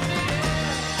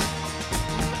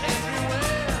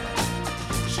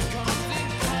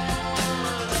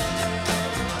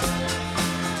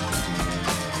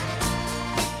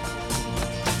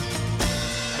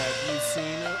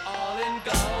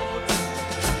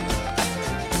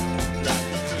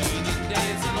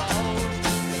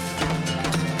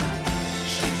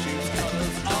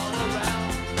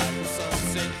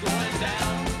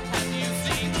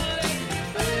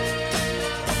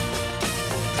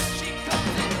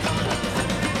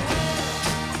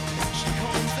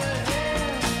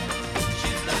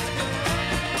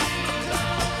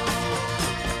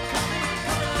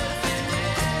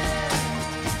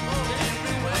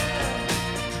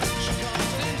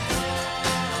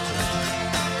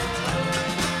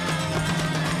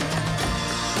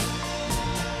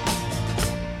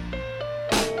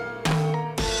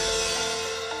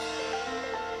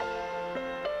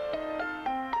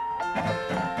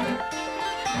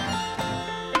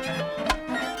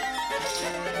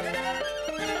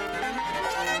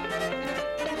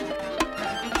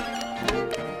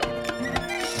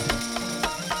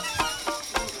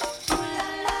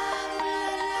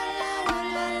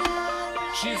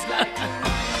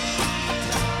air.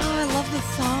 Oh, I love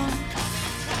this song.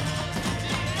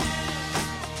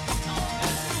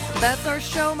 That's our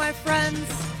show, my friends.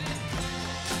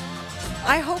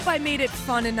 I hope I made it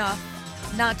fun enough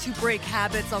not to break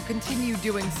habits. I'll continue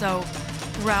doing so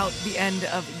throughout the end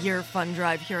of year fun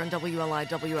drive here on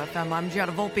WLIWFM. I'm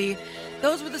Gianna Volpe.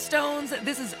 Those were the Stones.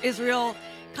 This is Israel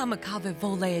Kamikaze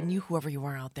Vole, and you, whoever you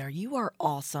are out there, you are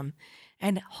awesome.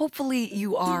 And hopefully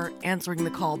you are answering the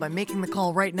call by making the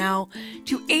call right now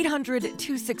to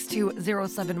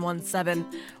 800-262-0717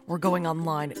 or going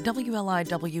online,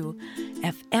 WLIWFM.org.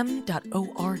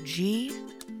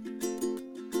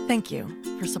 Thank you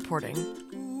for supporting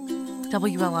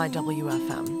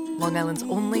WLIWFM, Long Island's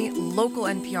only local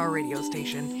NPR radio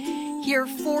station, here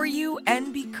for you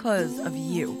and because of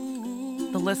you,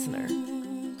 the listener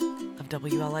of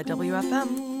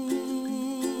WLIWFM.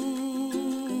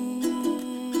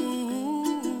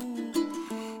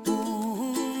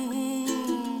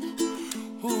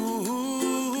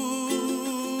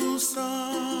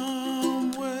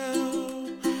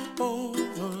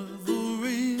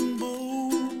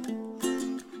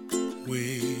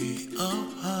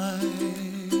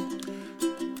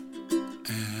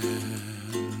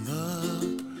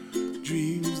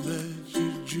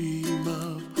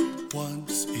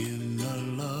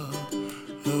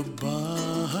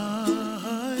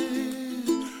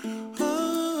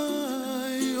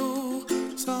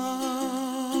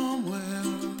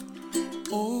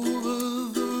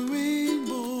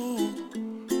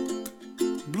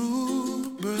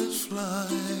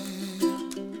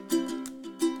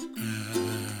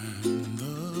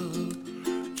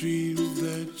 Dreams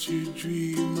that you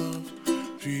dream of,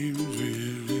 dreams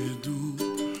really do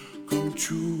come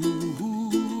true.